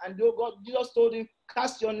nothing. And Jesus told him,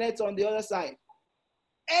 cast your nets on the other side.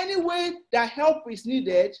 Any way that help is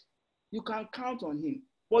needed, you can count on him.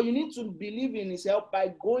 But you need to believe in his help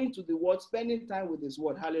by going to the word, spending time with his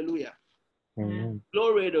word. Hallelujah. Amen.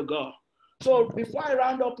 Glory to God. So before I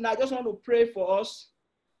round up now, I just want to pray for us.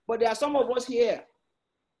 But there are some of us here.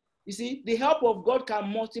 You see, the help of God can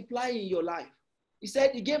multiply in your life. He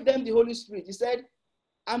said, he gave them the Holy Spirit. He said,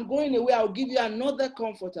 I'm going away. I'll give you another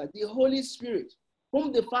comforter, the Holy Spirit,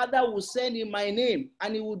 whom the Father will send in my name,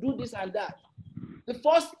 and he will do this and that. The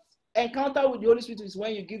first encounter with the Holy Spirit is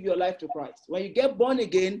when you give your life to Christ. When you get born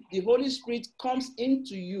again, the Holy Spirit comes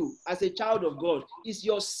into you as a child of God. It's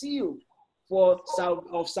your seal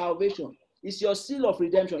of salvation. It's your seal of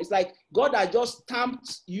redemption. It's like God has just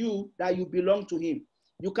stamped you that you belong to him.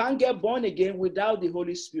 You can't get born again without the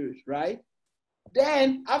Holy Spirit, right?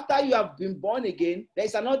 Then, after you have been born again,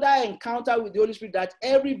 there's another encounter with the Holy Spirit that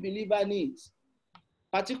every believer needs.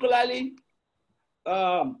 Particularly,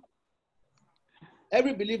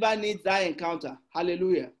 every believer needs that encounter.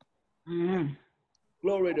 Hallelujah. Amen.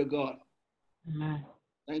 Glory to God. Amen.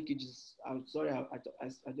 Thank you, Jesus. I'm sorry, I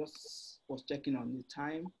just was checking on the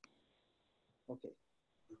time. Okay.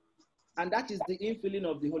 And that is the infilling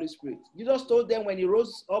of the Holy Spirit. Jesus told them when he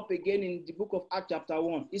rose up again in the book of Acts chapter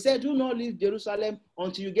 1, he said, do not leave Jerusalem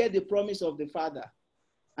until you get the promise of the Father.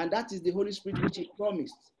 And that is the Holy Spirit which he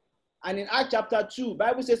promised. And in Acts chapter 2,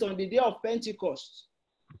 Bible says on the day of Pentecost,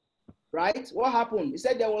 right? What happened? He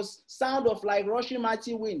said there was sound of like rushing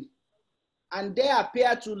mighty wind. And there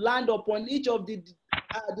appeared to land upon each of the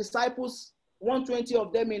disciples, 120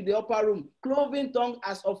 of them in the upper room, cloven tongue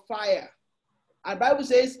as of fire. And Bible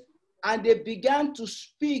says, and they began to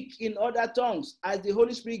speak in other tongues as the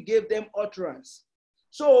Holy Spirit gave them utterance.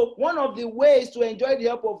 So one of the ways to enjoy the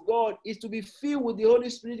help of God is to be filled with the Holy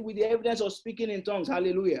Spirit with the evidence of speaking in tongues.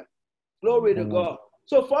 Hallelujah. Glory to God.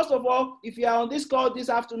 So first of all, if you are on this call this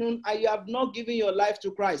afternoon and you have not given your life to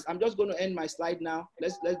Christ, I'm just going to end my slide now.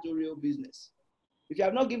 Let's do real business. If you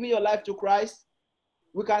have not given your life to Christ,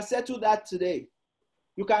 we can settle that today.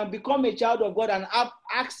 You can become a child of God and have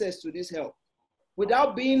access to this help.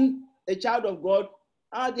 Without being a child of God,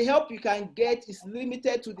 the help you can get is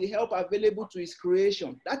limited to the help available to his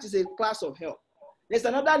creation. That is a class of help. There's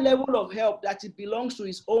another level of help that it belongs to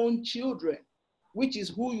his own children, which is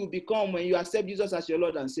who you become when you accept Jesus as your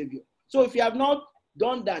Lord and Savior. So if you have not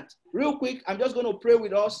done that, real quick, I'm just going to pray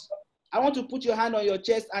with us. I want to put your hand on your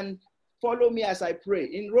chest and follow me as I pray.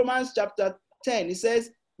 In Romans chapter 10, it says,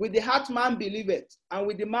 with the heart man believeth, and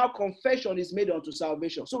with the mouth confession is made unto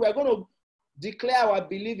salvation. So we're going to declare our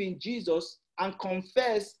belief in Jesus and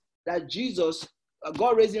confess that Jesus,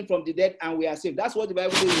 God raised him from the dead and we are saved. That's what the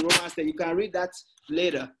Bible says in Romans 10. You can read that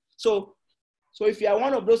later. So if you are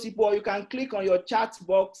one of those people, you can click on your chat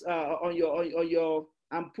box on your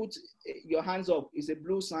and put your hands up. It's a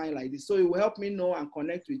blue sign like this. So it will help me know and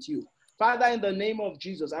connect with you. Father, in the name of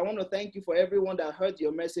Jesus, I want to thank you for everyone that heard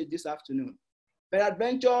your message this afternoon.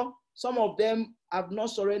 Peradventure, some of them have not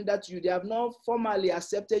surrendered to you. They have not formally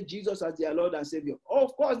accepted Jesus as their Lord and Savior. Oh,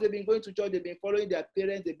 of course, they've been going to church. They've been following their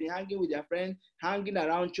parents. They've been hanging with their friends, hanging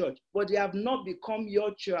around church. But they have not become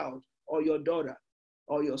your child or your daughter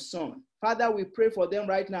or your son. Father, we pray for them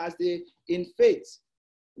right now as they, in faith,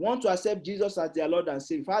 want to accept Jesus as their Lord and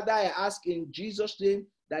Savior. Father, I ask in Jesus' name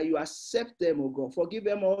that you accept them, oh God. Forgive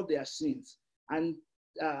them all their sins and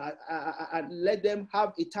let them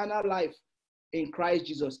have eternal life in Christ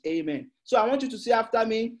Jesus. Amen. So I want you to say after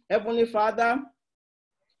me, Heavenly Father,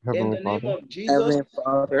 in the name of Jesus, Heavenly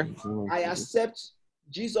Father, I accept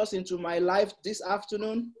Jesus into my life this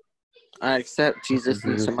afternoon. I accept Jesus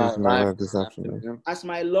into my life this afternoon as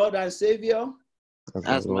my Lord and Savior.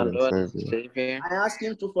 As my Lord and Savior. I ask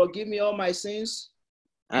him to forgive me all my sins.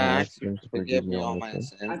 I ask him to forgive me all my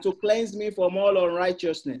sins. And to cleanse me from all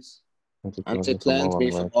unrighteousness. and to cleanse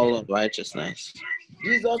me from all unrighteousness.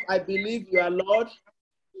 Jesus, I believe you are Lord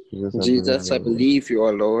Jesus, I believe you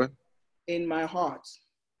are Lord in my heart.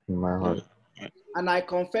 in my heart. And I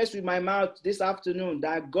confess with my mouth this afternoon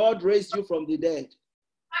that God raised you from the dead.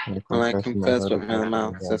 And I confess with my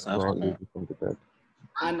mouth this that God afternoon. raised you from the dead.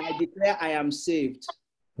 And I declare I am saved.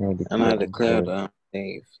 And I declare that I'm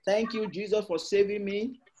saved. Thank you, Jesus, for saving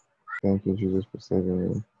me Thank you, Jesus, for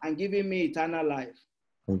saving me and giving me eternal life.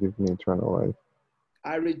 and giving me eternal life.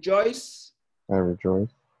 I rejoice I rejoice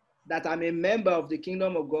that I'm a member of the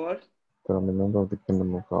kingdom of God that I'm a member of the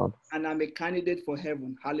kingdom of God. and I'm a candidate for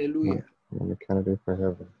heaven. Hallelujah. I'm a candidate for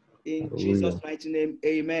heaven. In Hallelujah. Jesus' mighty name,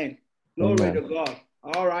 amen. Glory Amen. to God.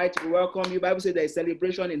 All right, we welcome you. Bible says there is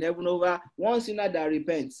celebration in heaven over one sinner that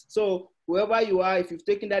repents. So whoever you are, if you've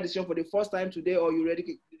taken that decision for the first time today or you're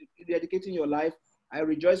dedicating your life, I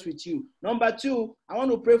rejoice with you. Number two, I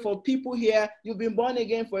want to pray for people here. You've been born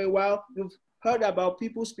again for a while. You've heard about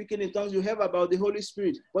people speaking in tongues. You heard about the Holy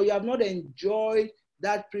Spirit, but you have not enjoyed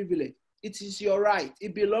that privilege. It is your right.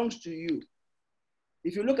 It belongs to you.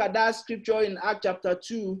 If you look at that scripture in Acts chapter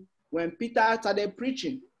 2, when Peter started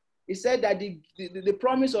preaching, he said that the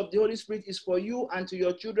promise of the Holy Spirit is for you and to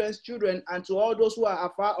your children's children and to all those who are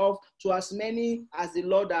afar off, to as many as the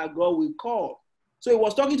Lord our God will call. So he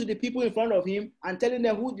was talking to the people in front of him and telling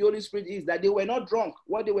them who the Holy Spirit is, that they were not drunk.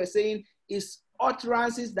 What they were saying is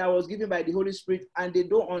utterances that was given by the Holy Spirit, and they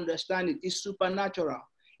don't understand it. It's supernatural.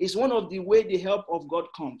 It's one of the way the help of God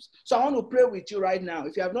comes. So I want to pray with you right now.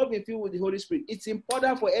 If you have not been filled with the Holy Spirit, it's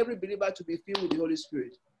important for every believer to be filled with the Holy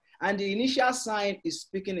Spirit. And the initial sign is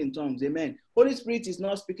speaking in tongues. Amen. Holy Spirit is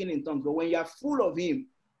not speaking in tongues, but when you are full of him,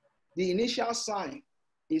 the initial sign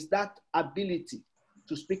is that ability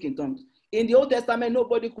to speak in tongues. In the Old Testament,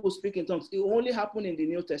 nobody could speak in tongues. It only happened in the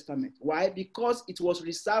New Testament. Why? Because it was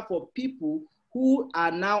reserved for people who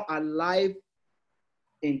are now alive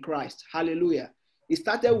in Christ. Hallelujah. It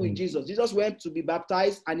started with Jesus. Jesus went to be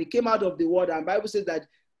baptized and he came out of the water. And the Bible says that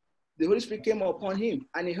the Holy Spirit came upon him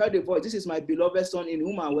and he heard a voice. This is my beloved son in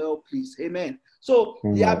whom I'm well pleased. Amen. So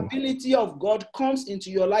the ability of God comes into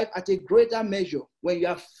your life at a greater measure when you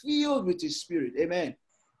are filled with his Spirit. Amen.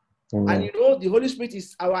 And you know, the Holy Spirit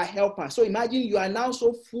is our helper. So imagine you are now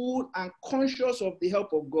so full and conscious of the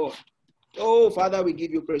help of God. Oh, Father, we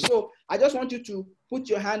give you praise. So I just want you to put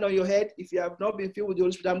your hand on your head. If you have not been filled with the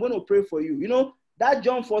Holy Spirit, I'm going to pray for you. You know, that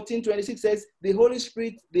John 14:26 says, the Holy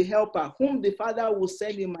Spirit, the helper, whom the Father will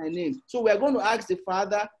send in my name. So we're going to ask the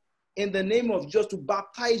Father in the name of Jesus to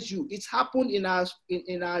baptize you. It's happened in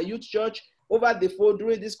our youth church over the phone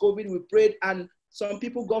during this COVID. We prayed and some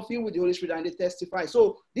people got filled with the Holy Spirit and they testify.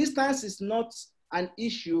 So distance is not an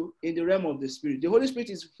issue in the realm of the Spirit. The Holy Spirit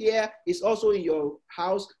is here, is also in your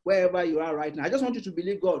house, wherever you are right now. I just want you to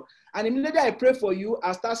believe God. And immediately I pray for you,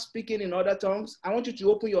 I'll start speaking in other tongues. I want you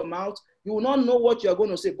to open your mouth. You will not know what you're going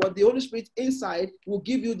to say, but the Holy Spirit inside will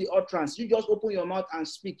give you the utterance. You just open your mouth and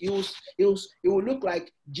speak. It will look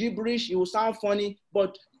like gibberish. It will sound funny,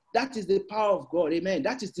 but that is the power of God. Amen.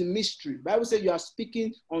 That is the mystery. The Bible says you are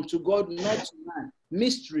speaking unto God, not to man.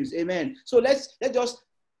 Mysteries. Amen. So let's just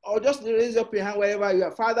raise up your hand wherever you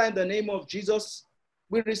are. Father, in the name of Jesus,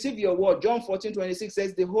 we receive your word. John 14:26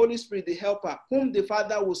 says, the Holy Spirit, the helper, whom the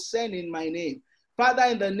Father will send in my name. Father,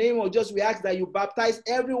 in the name of Jesus, we ask that you baptize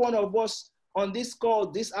every one of us on this call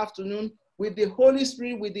this afternoon with the Holy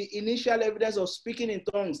Spirit, with the initial evidence of speaking in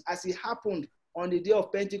tongues as it happened on the day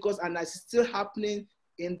of Pentecost and as it's still happening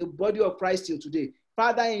in the body of Christ till today.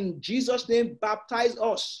 Father, in Jesus' name, baptize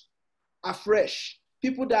us afresh.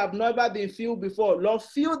 People that have never been filled before, Lord,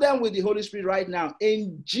 fill them with the Holy Spirit right now.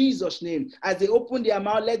 In Jesus' name, as they open their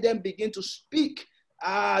mouth, let them begin to speak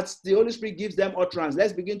as the Holy Spirit gives them utterance.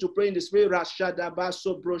 Let's begin to pray in the Spirit.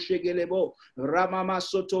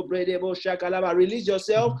 Release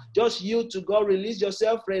yourself. Just yield to God. Release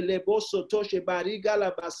yourself.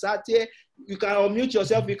 You can unmute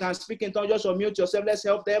yourself. You can speak in tongues. Just unmute yourself. Let's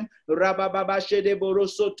help them.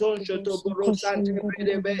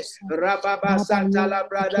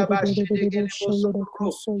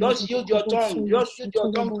 Just yield your tongue. Just yield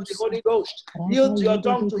your tongue to the Holy Ghost. Yield your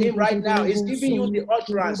tongue to him right now. He's giving you the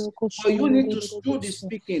utterance. But you need to do the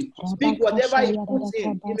speaking. Speak whatever he puts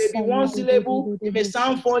in. It may be one syllable. It may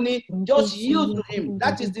sound funny. Just yield to him.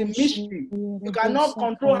 That is the mystery. You cannot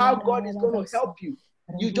control how God is going to help you.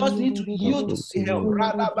 You just need to yield to the help.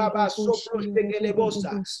 Rababa sopro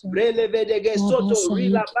shegelebosa. Brelevedege soto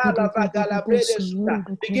rila bala bagala brede suta.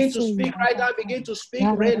 Begin to speak right now. Begin to speak.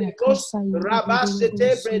 Relebos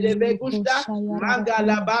rabasete bredevegusta.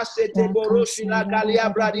 Mangalabasete boroshila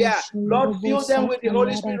kalia bradia. Lord, fill them with the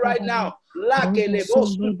Holy Spirit right now.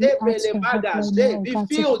 Lakelebos sute brelemaga. Be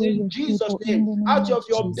filled in Jesus' name. Out of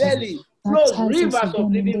your belly flows rivers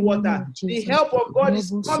of living water. The help of God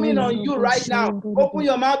is coming on you right now. Open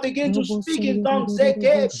your mouth, begin to speak in tongues.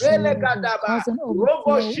 Seke brelegadaba.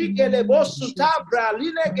 Robo shikelebo sutabra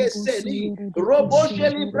linegeseli. Robo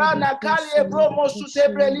shelibra nakali ebromo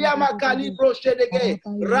sutebrelia makali broshedege.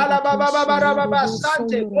 Ralababababababa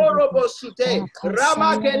sante korobo sute.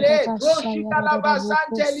 Ramakele broshikalaba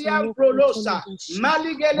sante liam prolosa.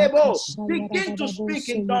 Maligelebo. Begin to speak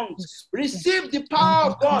in tongues. Receive the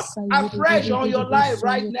power of God afresh on your life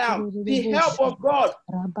right now. The help of God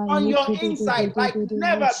on your inside like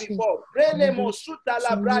never before.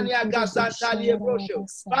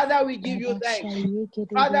 Father, we give you thanks.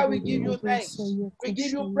 Father, we give you thanks. We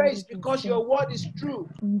give you praise because your word is true.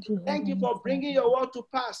 Thank you for bringing your word to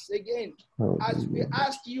pass again. As we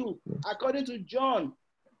ask you, according to John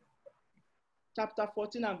chapter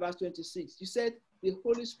 14 and verse 26, you said, the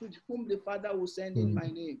Holy Spirit whom the Father will send in my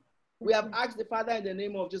name. We have asked the Father in the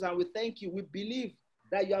name of Jesus, and we thank you. We believe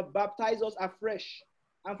that you have baptized us afresh.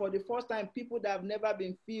 And for the first time, people that have never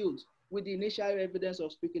been filled with the initial evidence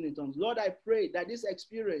of speaking in tongues. Lord, I pray that this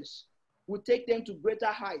experience will take them to greater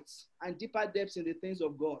heights and deeper depths in the things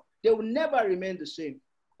of God. They will never remain the same.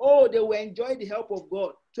 Oh, they will enjoy the help of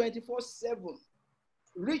God 24/7,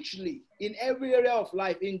 richly in every area of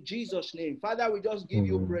life in Jesus' name. Father, we just give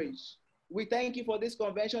you praise. We thank you for this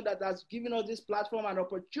convention that has given us this platform and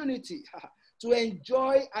opportunity to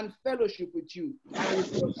enjoy and fellowship with you and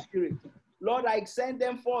with your spirit. Lord, I send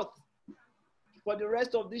them forth for the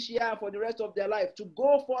rest of this year and for the rest of their life to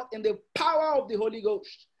go forth in the power of the Holy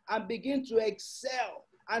Ghost and begin to excel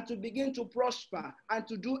and to begin to prosper and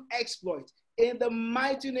to do exploits in the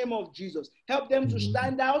mighty name of Jesus. Help them to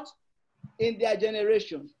stand out in their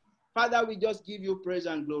generation. Father, we just give you praise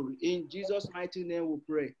and glory. In Jesus' mighty name we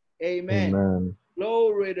pray. Amen. Amen.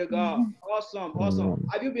 Glory to God. Awesome. Awesome. Amen.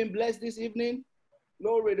 Have you been blessed this evening?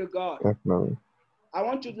 Glory to God. Definitely. I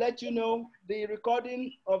want to let you know the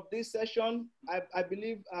recording of this session. I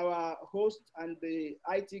believe our host and the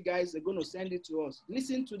IT guys are going to send it to us.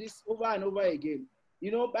 Listen to this over and over again.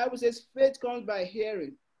 You know, Bible says faith comes by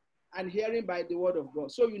hearing and hearing by the word of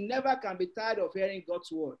God. So you never can be tired of hearing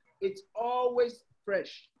God's word. It's always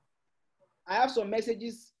fresh. I have some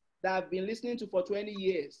messages that I've been listening to for 20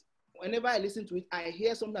 years. Whenever I listen to it, I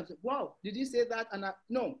hear sometimes, wow, did he say that? And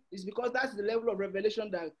no, it's because that's the level of revelation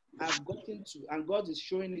that I've gotten to, and God is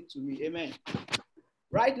showing it to me. Amen.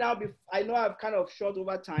 Right now, I know I've kind of short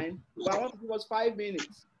over time, but I want to give us 5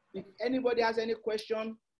 minutes. If anybody has any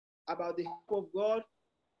question about the help of God,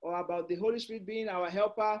 or about the Holy Spirit being our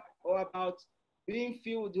helper, or about being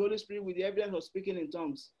filled with the Holy Spirit with the evidence of speaking in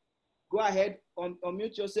tongues, go ahead,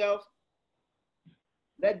 unmute yourself.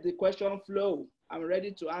 Let the question flow. I'm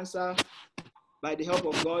ready to answer by the help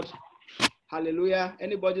of God. Hallelujah.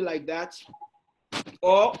 Anybody like that?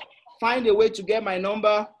 Or find a way to get my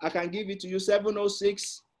number. I can give it to you,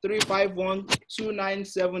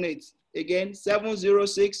 706-351-2978. Again,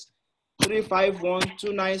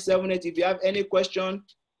 706-351-2978. If you have any question,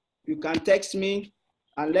 you can text me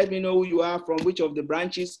and let me know who you are, from which of the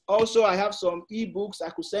branches. Also, I have some ebooks I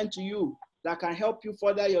could send to you that can help you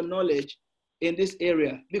further your knowledge in this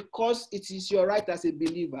area, because it is your right as a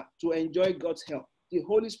believer to enjoy God's help. The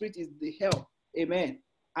Holy Spirit is the help. Amen.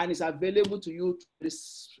 And it's available to you. The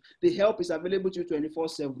help is available to you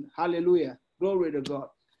 24/7. Hallelujah. Glory to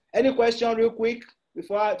God. Any question real quick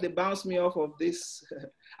before they bounce me off of this?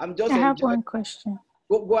 I'm just I have one question.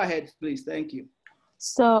 Go ahead, please. Thank you.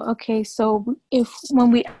 So, okay, so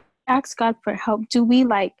when we ask God for help, do we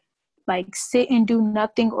like sit and do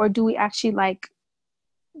nothing, or do we actually like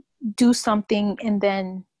do something and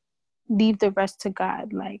then leave the rest to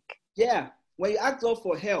God? Like, yeah, when you ask God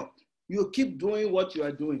for help, you keep doing what you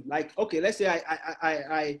are doing. Like, okay, let's say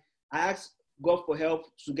I ask God for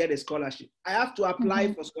help to get a scholarship. I have to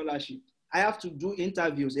apply for scholarship. I have to do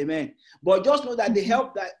interviews. Amen. But just know that the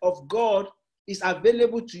help of God is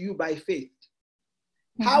available to you by faith.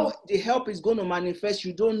 How the help is going to manifest,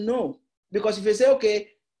 you don't know. Because if you say,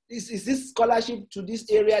 okay, is this scholarship to this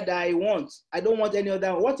area that I want? I don't want any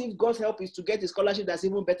other one. What if God's help is to get a scholarship that's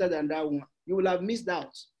even better than that one? You will have missed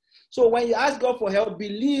out. So when you ask God for help,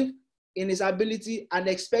 believe in his ability and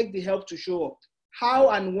expect the help to show up. How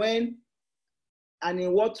and when and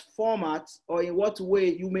in what format or in what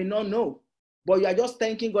way, you may not know. but you are just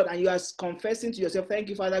thanking God and you are confessing to yourself, thank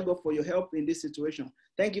you, Father God, for your help in this situation.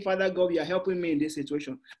 Thank you, Father God, you are helping me in this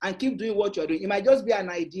situation. And keep doing what you're doing. It might just be an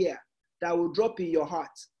idea that will drop in your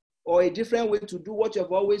heart or a different way to do what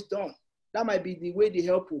you've always done. That might be the way the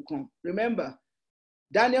help will come. Remember,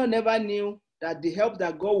 Daniel never knew that the help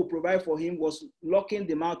that God would provide for him was locking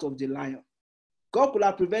the mouth of the lion. God could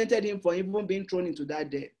have prevented him from even being thrown into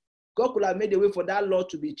that den. God could have made a way for that law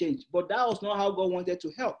to be changed, but that was not how God wanted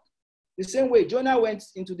to help. The same way, Jonah went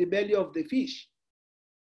into the belly of the fish.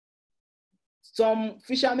 Some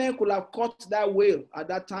fishermen could have caught that whale at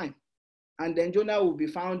that time, and then Jonah will be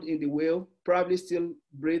found in the whale, probably still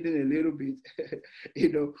breathing a little bit,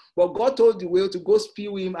 But God told the whale to go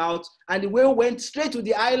spew him out, and the whale went straight to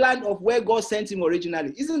the island of where God sent him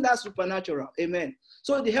originally. Isn't that supernatural? Amen.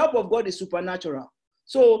 So the help of God is supernatural.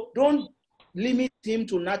 So don't limit him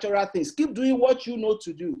to natural things. Keep doing what you know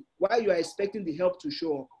to do while you are expecting the help to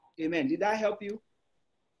show up. Amen. Did that help you?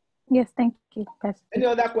 Yes, thank you, Pastor. Any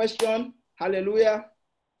other question? Hallelujah.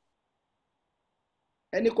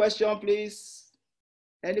 Any question, please?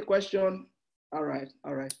 Any question? All right.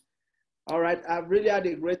 I've really had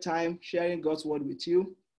a great time sharing God's word with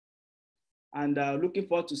you. And looking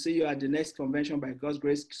forward to see you at the next convention by God's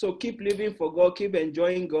grace. So keep living for God, keep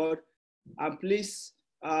enjoying God. And please,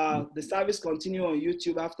 the service continue on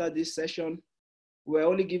YouTube after this session. We're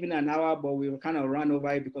only giving an hour, but we were kind of run over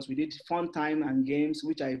it because we did fun time and games,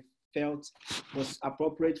 which I felt was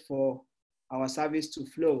appropriate for our service to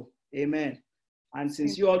flow. Amen. And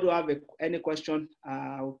since you all do have any question,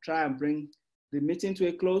 I'll try and bring the meeting to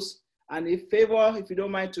a close. And if you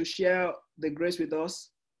don't mind to share the grace with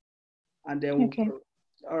us, and then we'll Okay.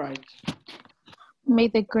 All right. May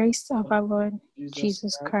the grace of our Lord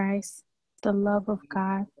Jesus Christ, the love of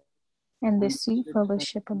God, and the sweet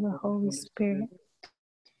fellowship of the Holy Spirit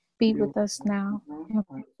be with us now and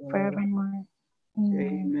forevermore.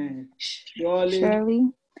 Amen.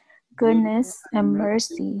 Surely, goodness and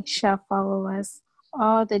mercy shall follow us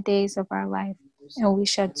all the days of our life, and we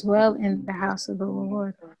shall dwell in the house of the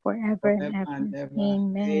Lord forever and ever.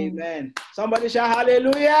 Amen. Amen. Somebody shout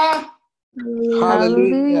hallelujah.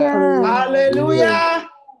 Hallelujah. Hallelujah.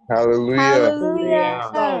 Hallelujah.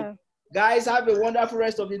 Hallelujah. Guys, have a wonderful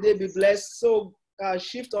rest of the day. Be blessed. So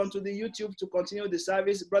shift onto the YouTube to continue the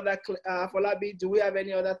service. Brother Folabi, do we have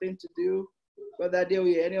any other thing to do? Brother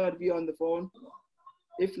Dewi, anyone of you on the phone?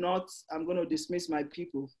 If not, I'm going to dismiss my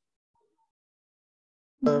people.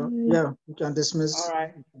 Yeah, you can dismiss. All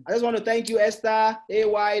right. I just want to thank you, Esther,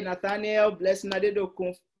 AY, Nathaniel, Blessing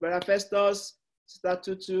Adedokun, Brother Festus, Sister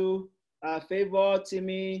Tutu, Favor,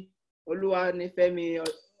 Timmy, Olua Nifemi,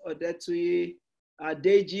 Odetuyi,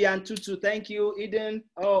 Deji, and Tutu. Thank you, Eden.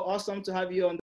 Oh, awesome to have you on.